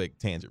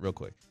 tangent, real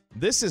quick.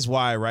 This is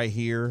why right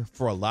here,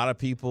 for a lot of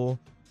people,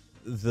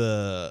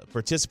 the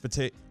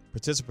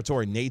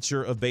participatory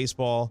nature of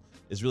baseball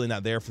is really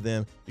not there for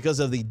them because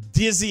of the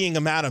dizzying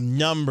amount of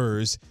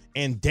numbers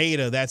and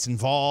data that's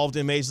involved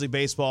in Major League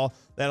Baseball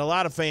that a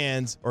lot of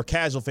fans or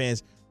casual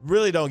fans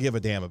really don't give a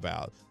damn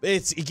about.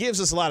 It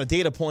gives us a lot of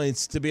data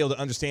points to be able to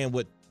understand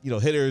what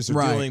hitters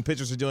are doing,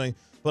 pitchers are doing.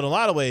 But in a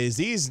lot of ways,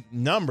 these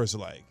numbers are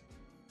like,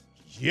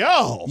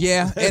 yo.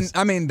 Yeah, and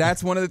I mean,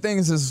 that's one of the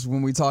things is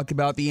when we talk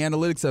about the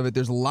analytics of it,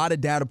 there's a lot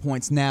of data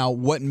points now.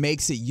 What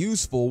makes it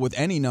useful with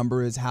any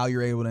number is how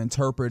you're able to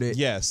interpret it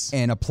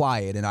and apply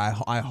it. And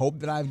I hope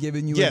that I've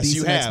given you a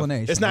decent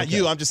explanation. It's not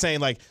you. I'm just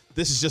saying,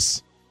 this is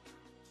just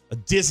a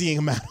dizzying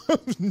amount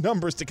of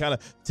numbers to kind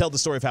of tell the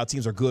story of how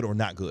teams are good or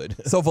not good.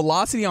 So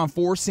velocity on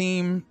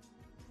four-seam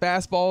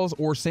fastballs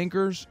or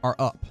sinkers are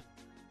up.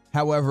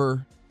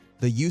 However,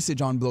 the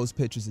usage on those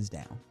pitches is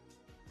down.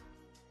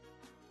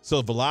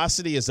 So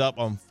velocity is up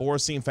on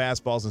four-seam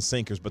fastballs and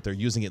sinkers, but they're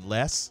using it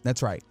less?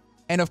 That's right.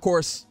 And of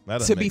course,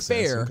 to be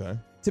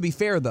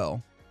fair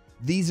though,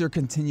 these are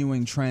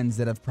continuing trends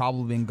that have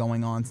probably been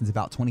going on since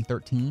about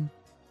 2013,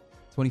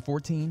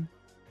 2014.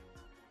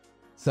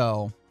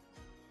 So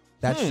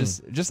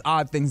that's just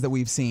odd things that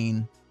we've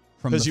seen.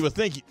 Because you would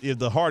think if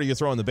the harder you're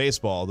throwing the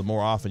baseball, the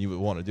more often you would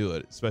want to do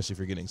it, especially if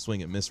you're getting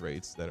swing and miss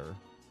rates that are,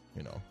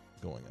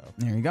 going up.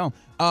 There you go.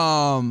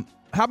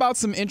 How about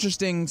some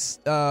interesting things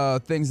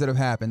that have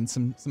happened?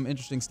 Some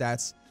interesting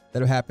stats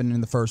that have happened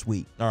in the first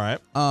week. All right.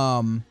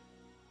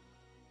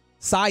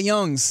 Cy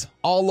Young's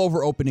all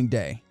over opening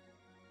day.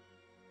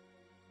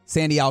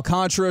 Sandy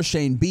Alcantara,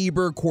 Shane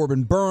Bieber,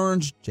 Corbin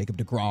Burns, Jacob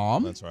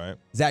deGrom. That's right.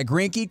 Zach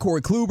Greinke,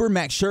 Corey Kluber,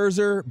 Max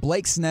Scherzer,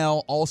 Blake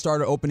Snell all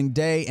started opening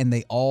day, and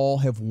they all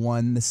have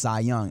won the Cy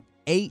Young.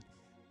 8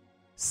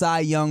 Cy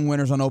Young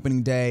winners on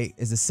opening day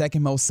is the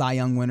second most Cy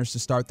Young winners to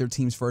start their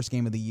team's first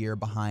game of the year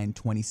behind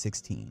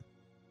 2016.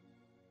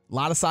 A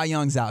lot of Cy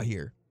Youngs out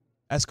here.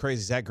 That's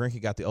crazy. Zach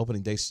Greinke got the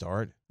opening day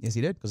start. Yes,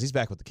 he did. Because he's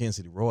back with the Kansas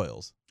City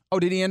Royals. Oh,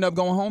 did he end up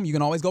going home? You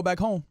can always go back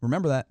home.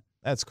 Remember that.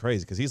 That's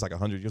crazy because he's like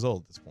 100 years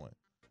old at this point.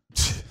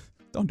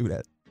 Don't do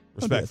that.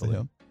 Respectfully.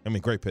 I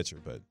mean, great pitcher,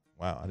 but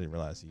wow, I didn't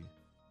realize he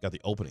got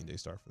the opening day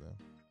start for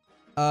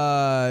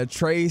them.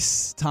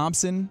 Trace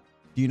Thompson.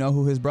 Do you know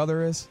who his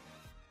brother is?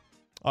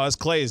 Oh, it's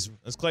Clay's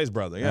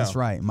brother. Yeah, that's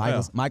right.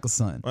 Michael's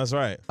son. That's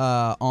right.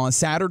 On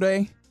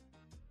Saturday,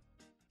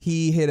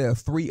 he hit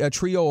a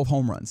trio of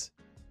home runs.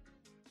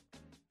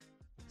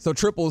 So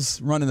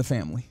triples run in the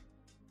family.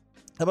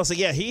 I was about to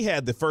say, yeah, he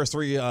had the first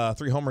three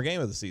homer game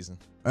of the season.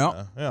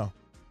 Yeah.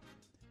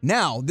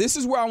 Now, this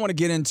is where I want to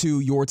get into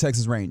your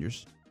Texas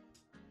Rangers.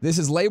 This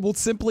is labeled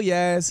simply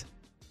as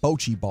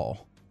Bochy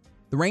ball.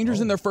 The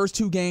Rangers in their first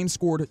 2 games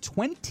scored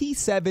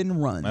 27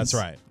 runs. That's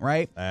right.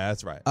 Right?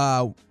 That's right.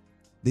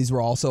 These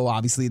were also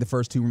obviously the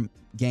first 2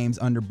 games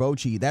under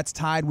Bochy. That's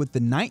tied with the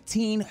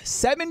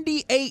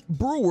 1978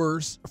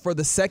 Brewers for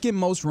the second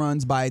most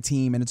runs by a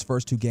team in its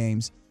first 2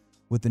 games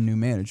with the new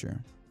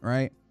manager,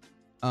 right?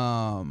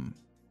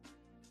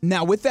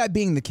 Now, with that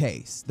being the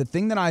case, the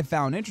thing that I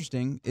found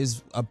interesting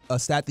is a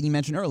stat that you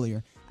mentioned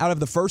earlier. Out of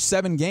the first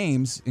 7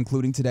 games,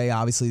 including today,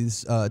 obviously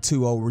this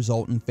 2-0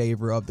 result in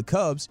favor of the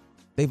Cubs,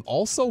 they've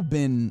also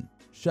been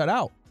shut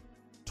out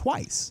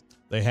twice.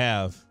 They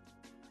have.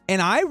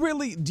 And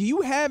do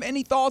you have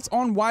any thoughts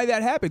on why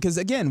that happened? Because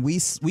again, we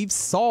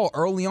saw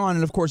early on,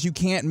 and of course you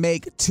can't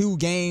make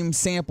 2-game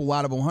sample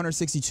out of a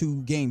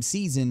 162 game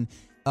season.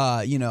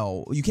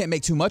 You can't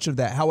make too much of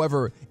that.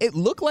 However, it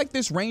looked like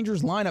this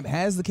Rangers lineup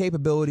has the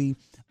capability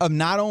of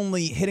not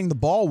only hitting the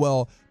ball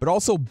well, but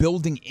also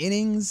building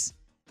innings.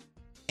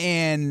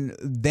 And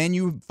then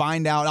you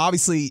find out,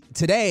 obviously,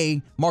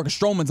 today Marcus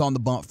Stroman's on the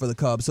bump for the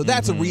Cubs, so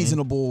that's a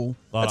reasonable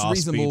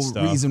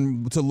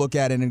reason to look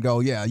at it and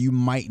go, yeah, you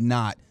might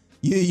not.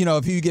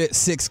 If you get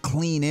 6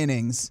 clean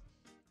innings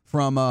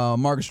from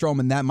Marcus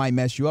Stroman, that might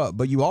mess you up.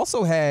 But you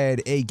also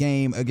had a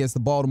game against the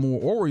Baltimore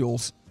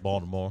Orioles.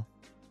 Baltimore.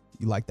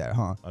 You like that,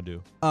 huh? I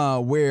do.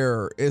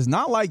 Where it's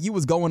not like you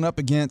was going up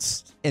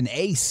against an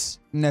ace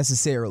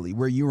necessarily,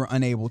 where you were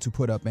unable to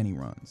put up any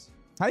runs.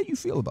 How do you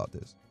feel about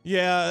this?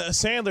 Yeah,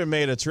 Sandler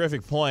made a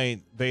terrific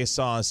point based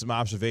on some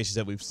observations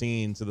that we've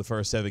seen to the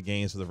first 7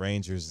 games for the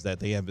Rangers, is that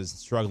they have been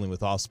struggling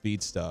with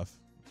off-speed stuff,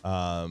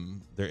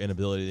 their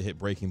inability to hit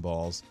breaking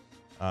balls.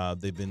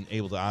 They've been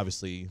able to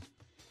obviously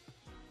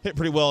hit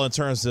pretty well in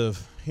terms of,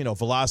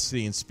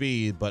 velocity and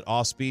speed, but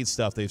off-speed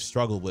stuff they've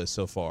struggled with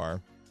so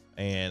far.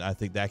 And I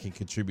think that can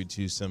contribute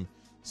to some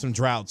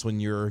droughts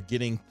when you're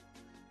getting,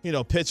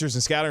 pitchers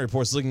and scouting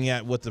reports looking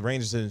at what the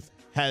Rangers have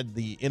had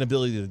the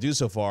inability to do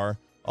so far.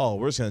 Oh,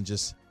 we're just going to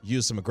just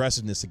use some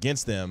aggressiveness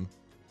against them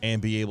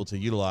and be able to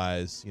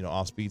utilize,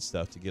 off-speed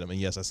stuff to get them. And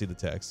yes, I see the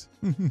text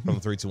from the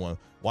 321.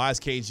 Why is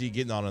KG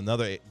getting on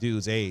another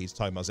dude's age,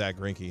 talking about Zach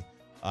Greinke?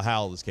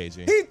 How old is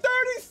KG? He's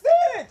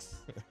 36!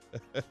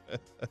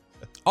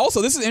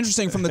 Also, this is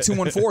interesting from the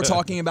 214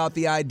 talking about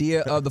the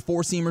idea of the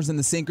 4-seamers and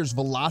the sinkers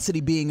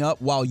velocity being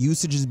up while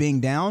usage is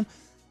being down.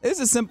 It's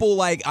a simple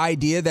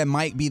idea that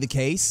might be the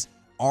case.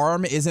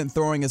 Arm isn't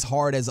throwing as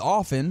hard as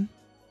often,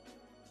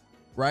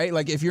 right?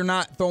 Like if you're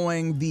not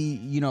throwing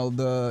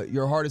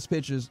your hardest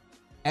pitches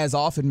as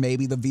often,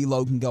 maybe the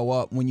velo can go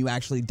up when you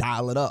actually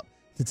dial it up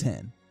to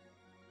 10.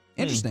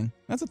 Interesting.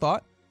 That's a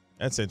thought.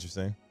 That's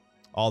interesting.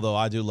 Although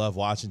I do love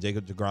watching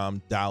Jacob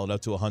deGrom dial it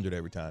up to 100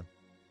 every time.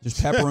 Just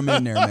pepper him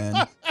in there,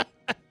 man.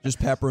 Just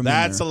pepper him in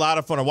there. That's a lot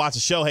of fun to watch.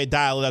 Shohei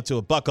dial it up to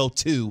a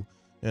 $102.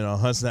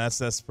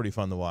 That's pretty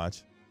fun to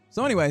watch.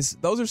 So anyways,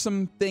 those are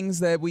some things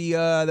that we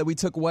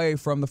took away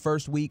from the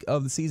first week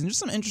of the season.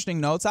 Just some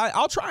interesting notes.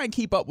 I'll try and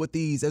keep up with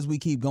these as we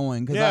keep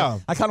going,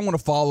 because I kind of want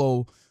to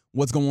follow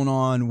what's going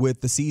on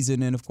with the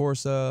season. And, of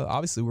course,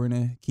 obviously we're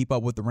going to keep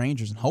up with the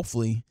Rangers, and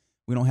hopefully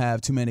we don't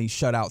have too many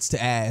shutouts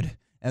to add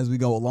as we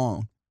go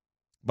along.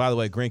 By the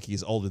way, Greinke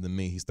is older than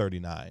me. He's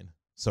 39.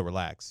 So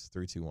relax.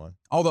 3, 2, 1.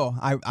 Although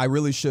I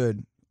really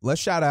should. Let's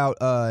shout out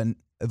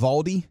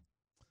Eovaldi.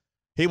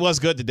 He was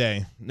good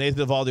today.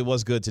 Nathan Eovaldi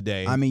was good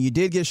today. I mean, you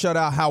did get shut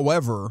out.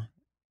 However,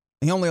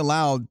 they're only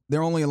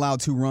allowed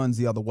 2 runs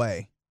the other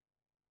way.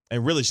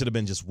 And really should have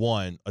been just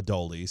 1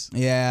 Adolis.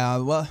 Yeah,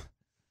 well,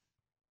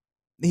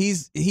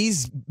 he's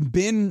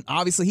been,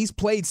 obviously he's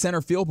played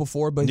center field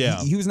before, but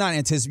he was not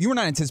you were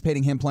not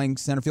anticipating him playing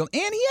center field,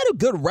 and he had a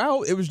good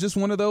route. It was just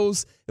one of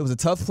those, it was a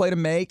tough play to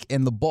make,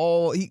 and the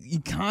ball, he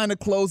kind of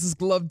closed his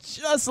glove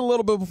just a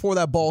little bit before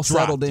that ball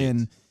settled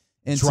into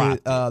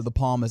the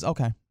palm.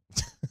 Okay.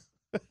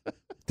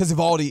 Because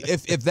Eovaldi,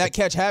 if that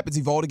catch happens,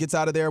 Eovaldi gets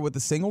out of there with a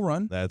single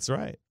run. That's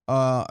right.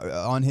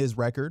 On his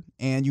record,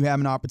 and you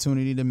have an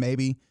opportunity to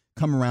maybe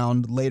come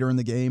around later in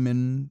the game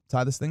and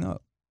tie this thing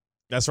up.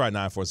 That's right,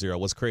 940.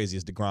 What's crazy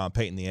is DeGrom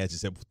painting the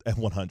edges at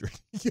 100.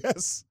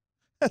 Yes.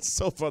 That's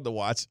so fun to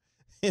watch.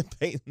 Him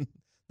painting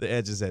the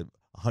edges at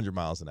 100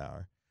 miles an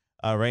hour.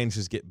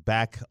 Rangers get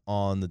back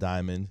on the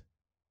diamond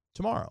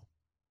tomorrow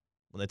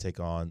when they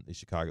take on the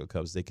Chicago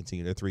Cubs. They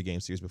continue their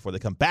 3-game series before they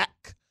come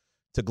back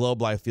to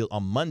Globe Life Field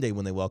on Monday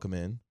when they welcome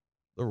in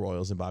the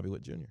Royals and Bobby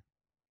Witt Jr.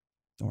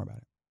 Don't worry about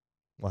it.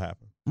 What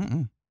happened?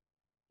 Mm-mm.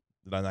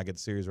 Did I not get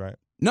the series right?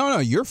 No,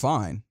 you're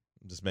fine.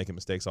 I'm just making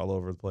mistakes all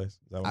over the place. Is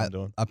that what I'm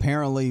doing?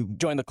 Apparently,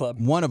 join the club.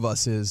 One of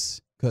us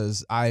is,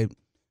 because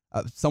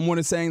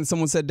someone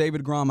said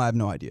David DeGrom. I have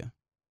no idea.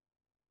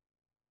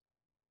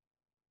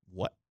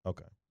 What?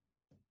 Okay.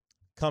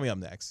 Coming up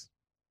next.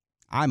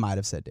 I might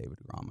have said David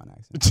DeGrom on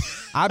accident.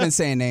 I've been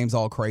saying names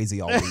all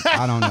crazy all week.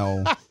 I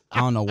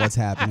don't know what's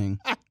happening.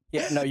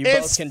 Yeah, no, you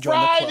both can join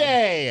the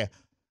club.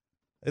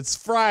 It's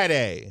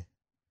Friday.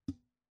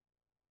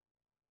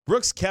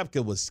 Brooks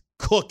Koepka was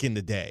cooking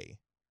today,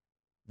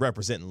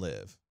 representing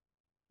Liv.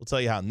 We'll tell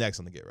you how next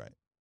on the Get Right.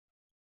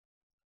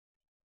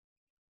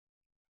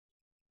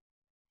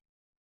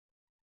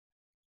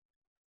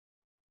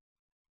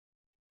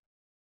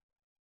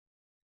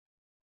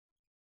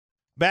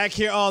 Back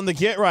here on the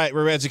Get Right,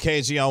 we're Reggie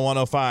KG on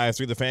 105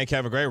 through the Fan.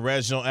 Kevin Gray,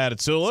 Reginald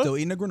Atatula. Still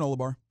eating a granola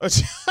bar.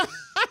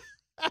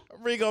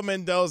 Rigo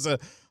Mendoza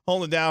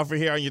holding down for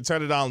here on You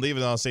Turn It On, Leave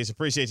It On station.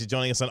 Appreciate you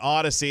joining us on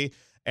Odyssey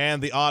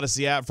and the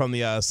Odyssey app from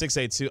the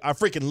 682. I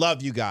freaking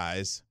love you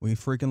guys. We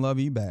freaking love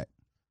you back.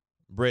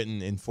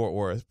 Britain in Fort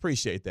Worth.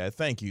 Appreciate that.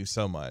 Thank you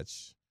so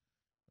much.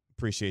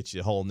 Appreciate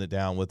you holding it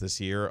down with us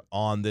here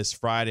on this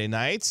Friday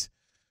night.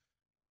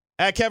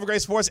 At Kevin Gray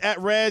Sports, at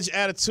Reg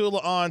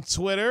Atatula on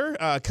Twitter.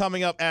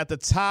 Coming up at the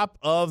top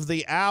of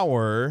the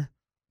hour,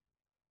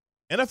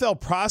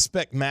 NFL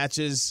prospect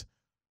matches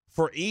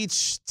for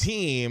each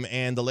team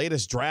and the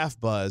latest draft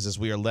buzz as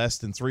we are less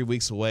than 3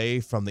 weeks away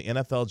from the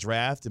NFL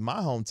draft in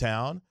my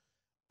hometown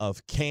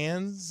of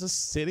Kansas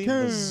City,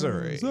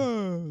 Missouri.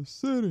 Kansas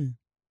City.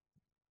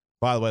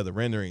 By the way, the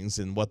renderings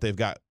and what they've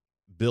got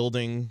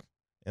building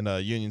in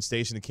Union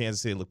Station in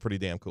Kansas City look pretty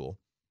damn cool.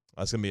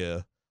 It's going to be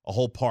a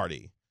whole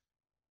party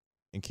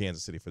in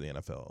Kansas City for the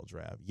NFL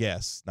draft.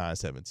 Yes,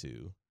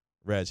 972.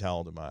 Reg, how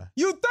old am I?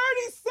 You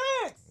 36!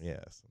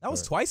 Yes. That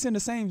was twice in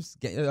the same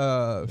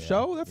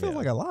show? That feels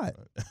like a lot.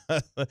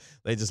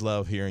 They just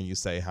love hearing you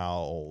say how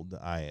old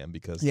I am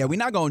because we're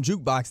not going to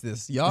jukebox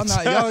this. Y'all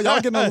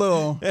getting a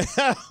little.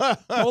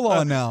 Hold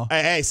on now.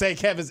 Hey, say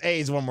Kevin's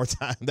age one more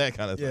time. That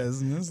kind of thing. Yes,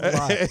 it's a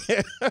lot.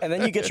 And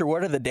then you get your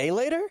word of the day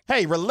later?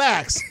 Hey,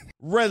 relax.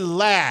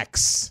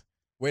 Relax.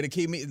 Way to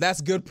keep me.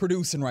 That's good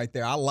producing right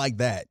there. I like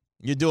that.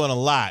 You're doing a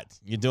lot.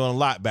 You're doing a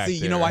lot back there.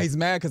 See, you know why he's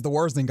mad? Because the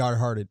words then got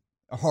harder.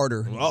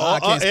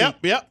 Yep.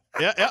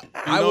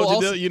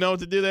 You know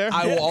what to do there?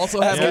 I will also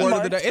have a word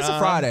of the day. It's a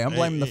Friday. I'm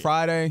blaming the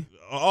Friday.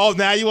 Oh,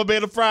 now you want to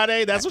blame the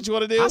Friday? That's what you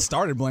want to do? I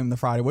started blaming the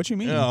Friday. What you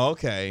mean? Oh,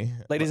 okay.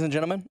 Ladies and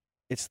gentlemen,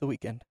 it's the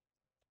weekend.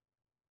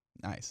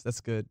 Nice.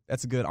 That's good.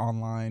 That's a good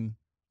online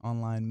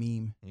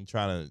meme. You're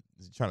trying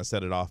to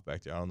set it off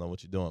back there. I don't know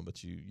what you're doing,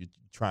 but you're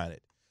trying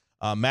it.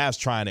 Mavs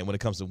trying it when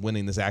it comes to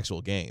winning this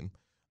actual game.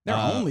 They're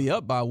only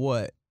up by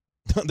what?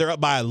 They're up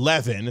by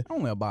 11.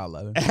 Only up by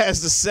 11.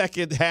 As the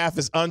second half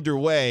is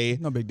underway.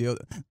 No big deal.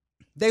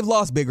 They've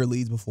lost bigger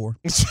leads before.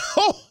 What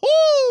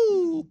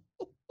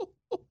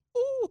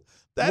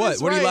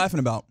are you laughing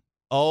about?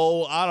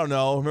 Oh, I don't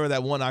know. Remember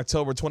that one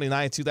October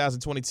 29,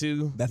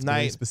 2022 That's night?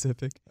 very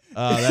specific.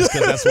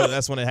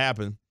 That's when it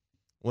happened.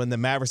 When the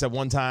Mavericks at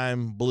one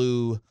time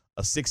blew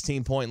a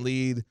 16-point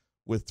lead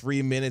with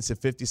 3 minutes and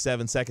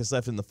 57 seconds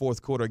left in the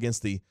fourth quarter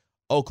against the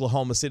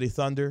Oklahoma City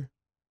Thunder.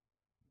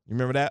 You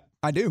remember that?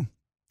 I do.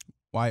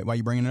 Why are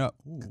you bringing it up?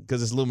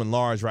 Because it's looming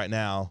large right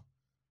now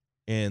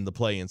in the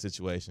play-in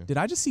situation. Did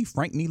I just see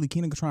Frank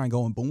Ntilikina try and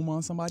go and boom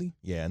on somebody?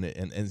 Yeah,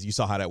 and you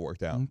saw how that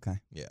worked out. Okay.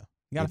 Yeah.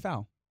 You got a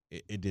foul.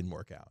 It didn't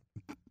work out.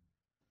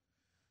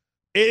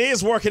 It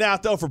is working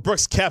out, though, for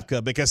Brooks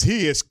Koepka because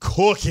he is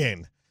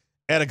cooking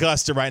at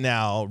Augusta right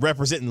now,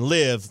 representing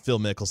Liv, Phil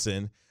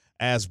Mickelson,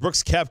 as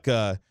Brooks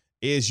Koepka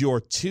is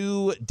your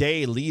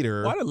 2-day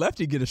leader. Why did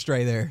Lefty get a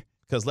stray there?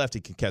 Because Lefty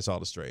can catch all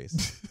the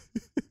strays.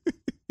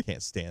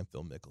 Can't stand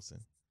Phil Mickelson.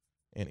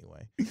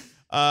 Anyway.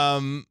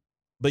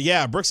 But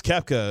yeah, Brooks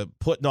Koepka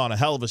putting on a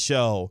hell of a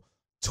show.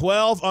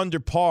 12 under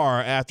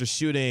par after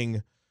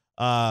shooting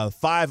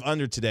 5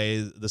 under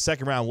today. The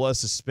second round was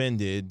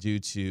suspended due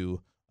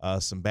to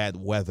some bad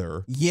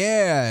weather.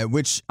 Yeah,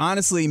 which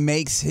honestly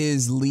makes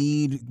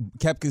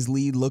Koepka's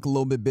lead look a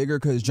little bit bigger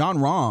because Jon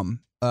Rahm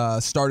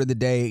started the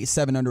day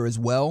 7 under as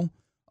well,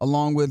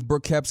 along with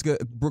Brooks Koepka.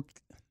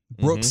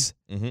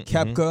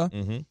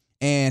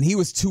 And he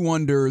was 2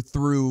 under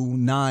through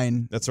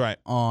 9. That's right.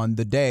 On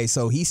the day.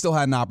 So he still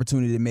had an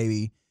opportunity to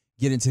maybe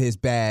get into his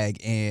bag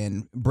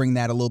and bring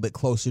that a little bit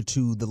closer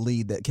to the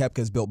lead that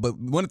Koepka's built. But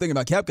one thing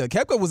about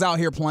Koepka was out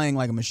here playing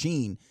like a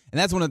machine.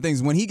 And that's one of the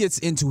things when he gets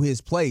into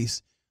his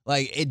place,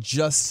 like it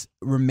just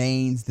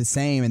remains the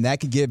same. And that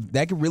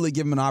could really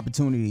give him an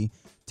opportunity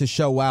to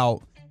show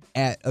out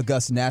at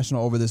Augusta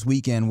National over this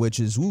weekend, which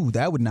is,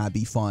 that would not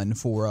be fun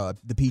for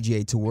the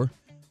PGA Tour.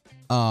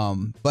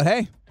 But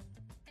hey,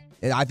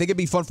 I think it'd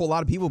be fun for a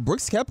lot of people.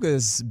 Brooks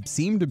Koepka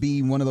seemed to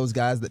be one of those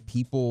guys that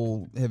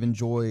people have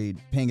enjoyed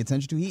paying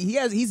attention to.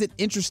 He's an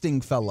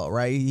interesting fellow,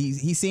 right?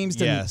 He seems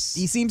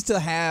to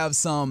have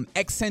some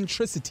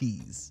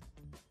eccentricities,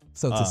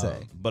 so to say.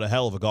 But a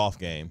hell of a golf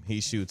game.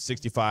 He shoots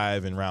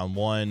 65 in round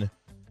 1,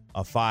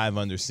 a 5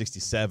 under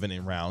 67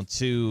 in round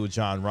 2.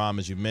 Jon Rahm,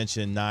 as you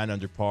mentioned, 9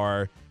 under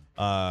par,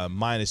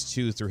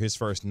 -2 through his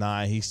first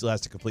 9. He still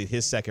has to complete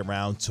his second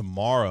round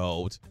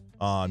tomorrow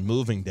on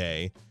moving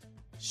day.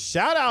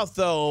 Shout out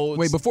though.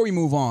 Wait, before you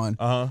move on.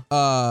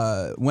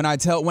 When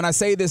I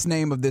say this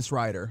name of this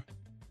writer,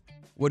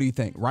 what do you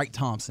think? Wright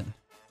Thompson.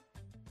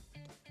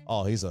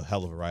 Oh, he's a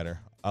hell of a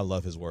writer. I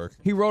love his work.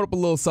 He wrote up a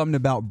little something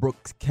about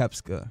Brooks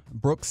Koepka.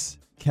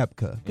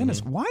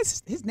 Goodness, why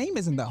is his name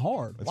isn't that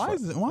hard? Why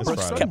am I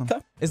struggling?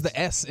 Is the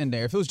S in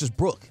there? If it was just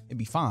Brooke, it'd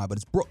be fine, but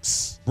it's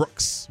Brooks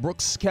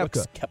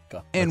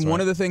Koepka. And one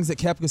of the things that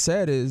Koepka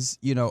said is,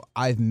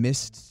 I've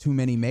missed too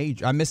many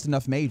majors. I missed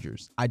enough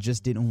majors. I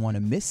just didn't want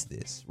to miss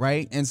this,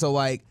 right? And so,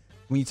 like,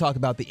 when you talk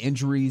about the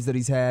injuries that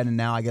he's had and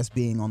now, I guess,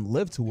 being on the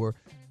LIV Tour,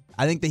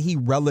 I think that he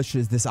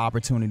relishes this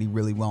opportunity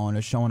really well and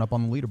is showing up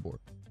on the leaderboard.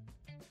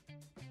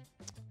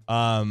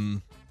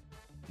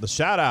 The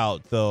shout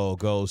out, though,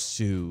 goes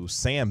to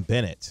Sam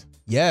Bennett.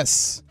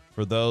 Yes.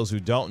 For those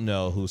who don't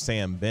know who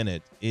Sam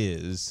Bennett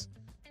is,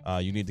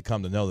 you need to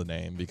come to know the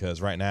name,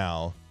 because right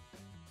now,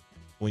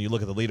 when you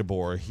look at the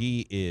leaderboard,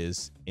 he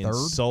is in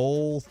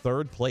sole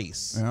third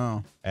place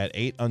at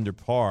 8 under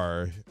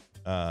par,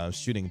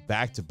 shooting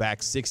back-to-back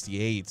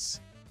 68s.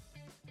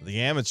 The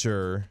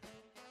amateur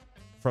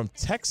from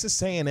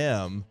Texas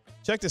A&M.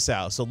 Check this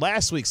out. So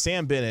last week,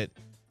 Sam Bennett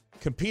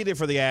competed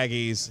for the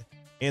Aggies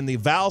in the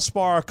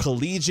Valspar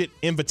Collegiate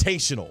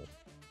Invitational.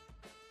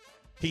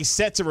 He's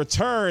set to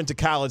return to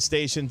College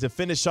Station to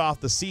finish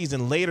off the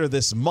season later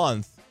this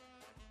month.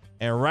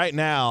 And right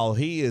now,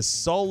 he is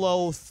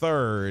solo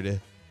third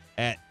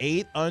at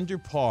 8 under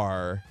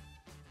par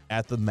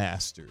at the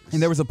Masters.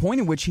 And there was a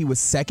point in which he was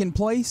second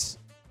place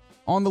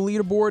on the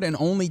leaderboard, and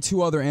only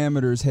 2 other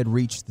amateurs had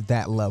reached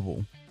that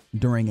level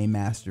during a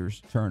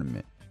Masters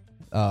tournament.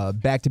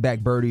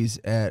 Back-to-back birdies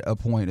at a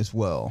point as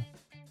well.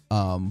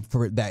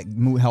 For that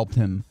helped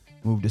him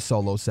move to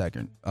solo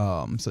second.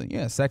 So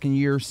yeah, fifth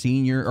year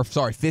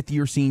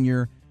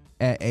senior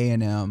at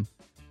A&M.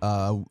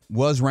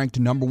 Was ranked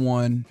number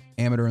 1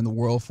 amateur in the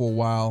world for a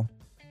while.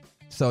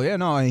 So yeah,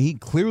 no, he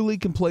clearly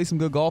can play some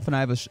good golf, and I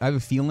have a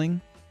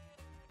feeling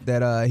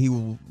that he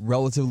will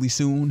relatively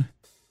soon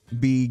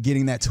be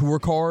getting that tour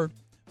card.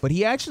 But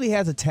he actually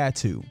has a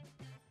tattoo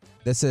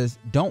that says,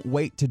 "Don't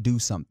wait to do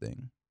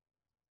something."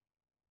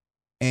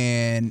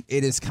 And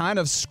it is kind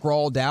of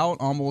scrawled out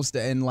almost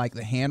in like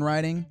the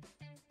handwriting.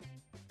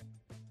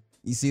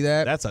 You see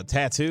that? That's a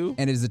tattoo?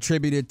 And it is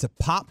attributed to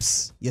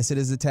Pops. Yes, it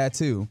is a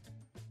tattoo.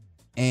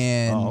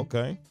 And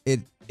okay.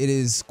 It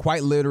is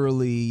quite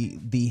literally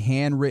the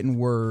handwritten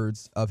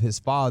words of his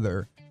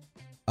father,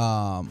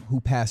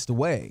 who passed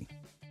away.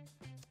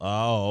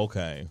 Oh,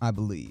 okay. I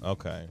believe.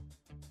 Okay.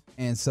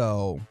 And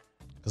so,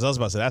 because I was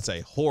about to say that's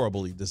a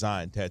horribly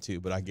designed tattoo,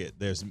 but I get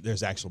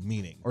there's actual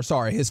meaning. Or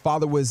sorry, his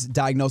father was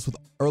diagnosed with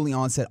early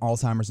onset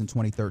Alzheimer's in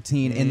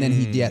 2013, and then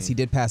he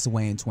did pass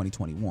away in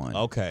 2021.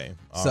 Okay.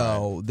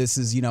 So this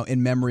is,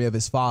 in memory of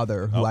his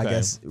father, who I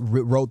guess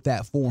wrote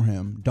that for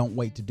him. Don't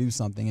wait to do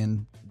something.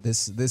 And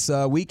this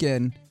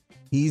weekend,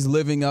 he's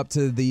living up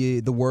to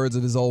the words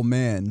of his old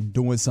man,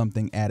 doing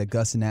something at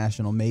Augusta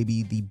National,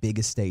 maybe the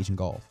biggest stage in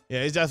golf.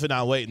 Yeah, he's definitely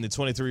not waiting. The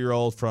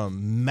 23-year-old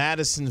from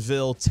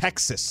Madisonville,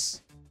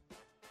 Texas.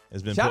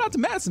 Shout out to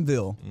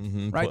Madisonville,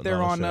 right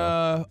there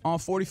on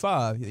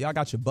 45. Y'all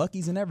got your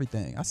Buc-ee's and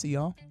everything. I see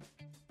y'all.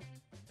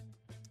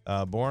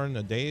 Born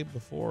a day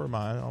before on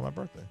my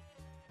birthday.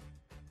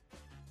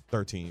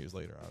 13 years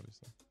later,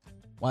 obviously.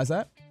 Why is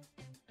that?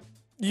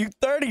 You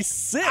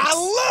 36.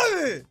 I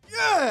love it.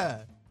 Yeah.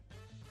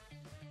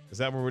 Is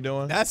that what we're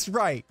doing? That's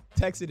right.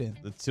 Text it in.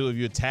 The two of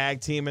you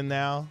tag teaming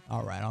now.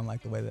 All right. I don't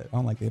like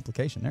the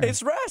implication there.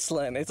 It's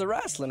wrestling. It's a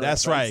wrestling.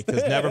 That's reference. right.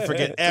 Because never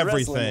forget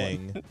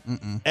everything.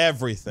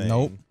 Everything.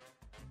 Nope.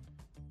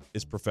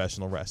 Is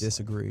professional wrestling.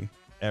 Disagree.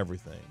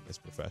 Everything is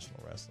professional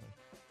wrestling.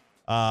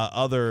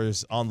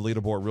 Others on the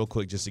leaderboard, real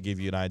quick, just to give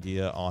you an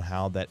idea on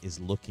how that is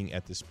looking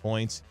at this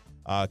point.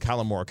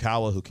 Colin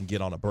Morikawa, who can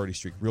get on a birdie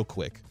streak real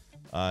quick.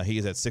 He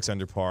is at 6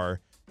 under par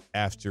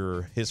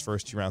after his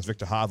first 2 rounds.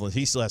 Victor Hovland,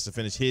 he still has to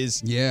finish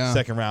his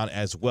second round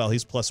as well.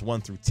 He's plus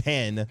 1 through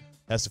 10.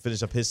 Has to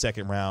finish up his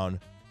second round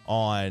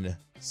on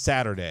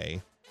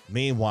Saturday.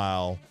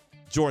 Meanwhile,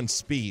 Jordan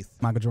Spieth.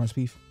 Michael Jordan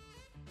Spieth.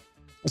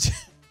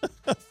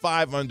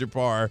 5 under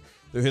par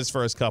through his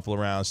first couple of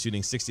rounds,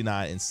 shooting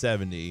 69 and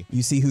 70.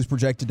 You see who's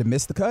projected to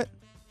miss the cut?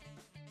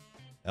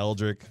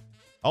 Eldrick.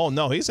 Oh,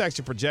 no, he's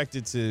actually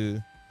projected to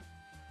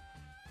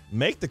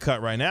make the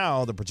cut right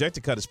now. The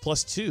projected cut is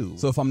plus 2.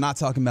 So if I'm not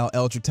talking about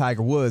Eldrick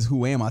Tiger Woods,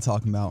 who am I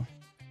talking about?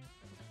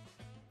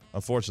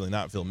 Unfortunately,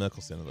 not Phil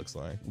Mickelson, it looks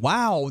like.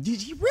 Wow.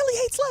 He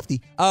really hates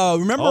lefty.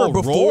 Remember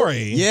before?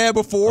 Rory. Yeah,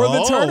 before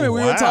the tournament,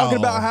 we were talking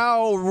about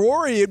how,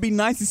 Rory, it'd be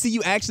nice to see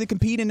you actually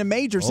compete in the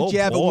major since you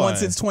haven't won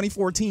since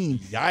 2014.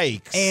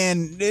 Yikes.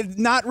 And it's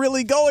not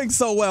really going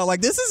so well.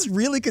 Like, this is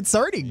really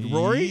concerning,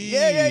 Rory.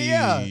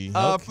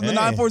 Yeah. From the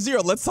 940,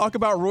 let's talk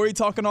about Rory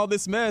talking all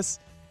this mess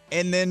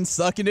and then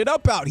sucking it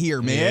up out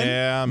here, man.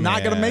 Yeah,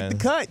 not gonna make the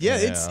cut. Yeah.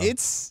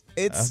 It's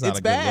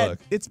bad.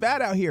 It's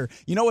bad out here.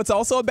 You know what's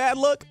also a bad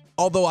look?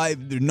 Although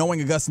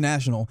knowing Augusta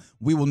National,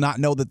 we will not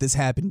know that this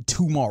happened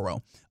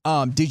tomorrow.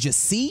 Did you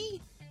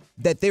see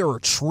that there are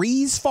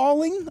trees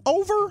falling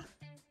over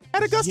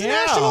at Augusta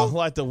National? Yeah,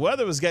 like the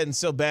weather was getting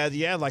so bad.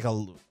 You had like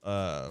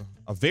a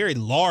very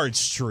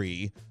large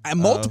tree. And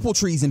multiple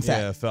trees, in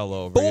fact. Yeah, fell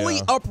over.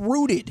 Fully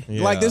uprooted.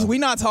 Yeah. Like this, we're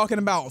not talking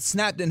about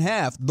snapped in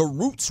half. The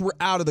roots were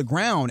out of the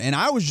ground. And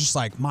I was just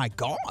like, my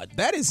God,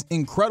 that is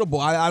incredible.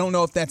 I don't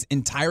know if that's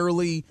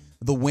entirely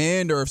the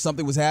wind or if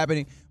something was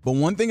happening. But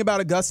one thing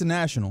about Augusta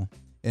National,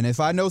 and if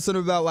I know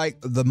something about like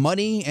the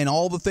money and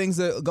all the things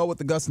that go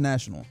with Augusta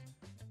National,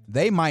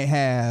 they might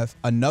have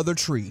another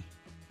tree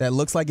that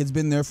looks like it's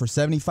been there for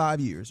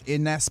 75 years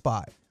in that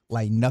spot,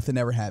 like nothing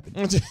ever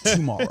happened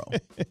tomorrow.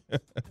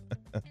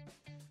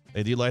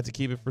 They do like to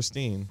keep it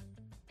pristine.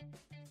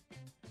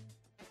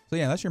 So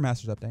yeah, that's your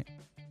Masters update.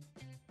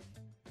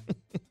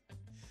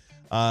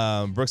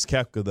 Brooks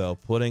Koepka, though,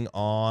 putting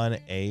on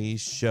a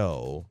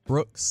show.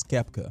 Brooks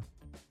Koepka.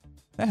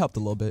 That helped a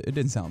little bit. It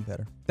didn't sound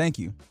better. Thank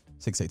you,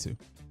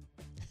 682.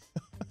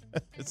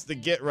 It's the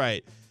Get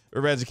Right.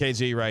 We're Reggie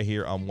KG right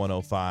here on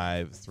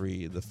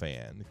 105.3 The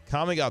Fan.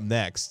 Coming up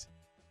next,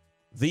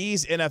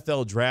 these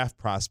NFL draft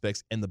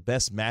prospects and the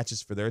best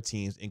matches for their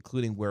teams,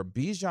 including where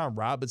Bijan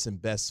Robinson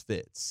best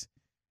fits.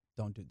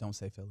 Don't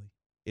say Philly.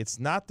 It's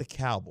not the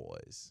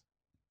Cowboys.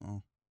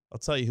 Oh. I'll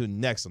tell you who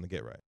next on the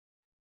Get Right.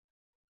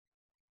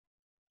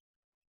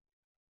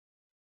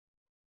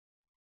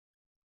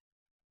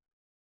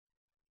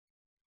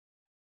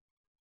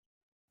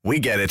 We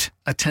get it.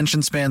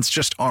 Attention spans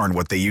just aren't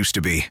what they used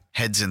to be.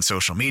 Heads in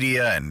social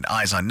media and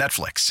eyes on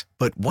Netflix.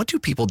 But what do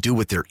people do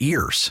with their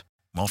ears?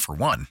 Well, for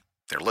one,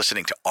 they're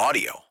listening to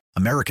audio.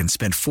 Americans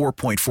spend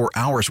 4.4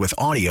 hours with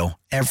audio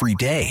every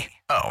day.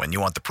 Oh, and you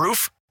want the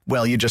proof?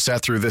 Well, you just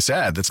sat through this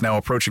ad that's now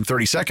approaching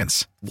 30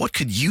 seconds. What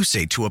could you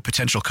say to a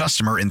potential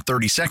customer in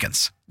 30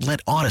 seconds? Let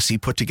Odyssey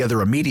put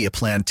together a media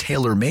plan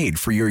tailor-made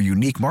for your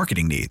unique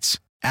marketing needs.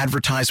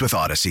 Advertise with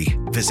Odyssey.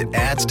 Visit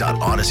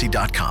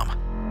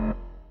ads.odyssey.com.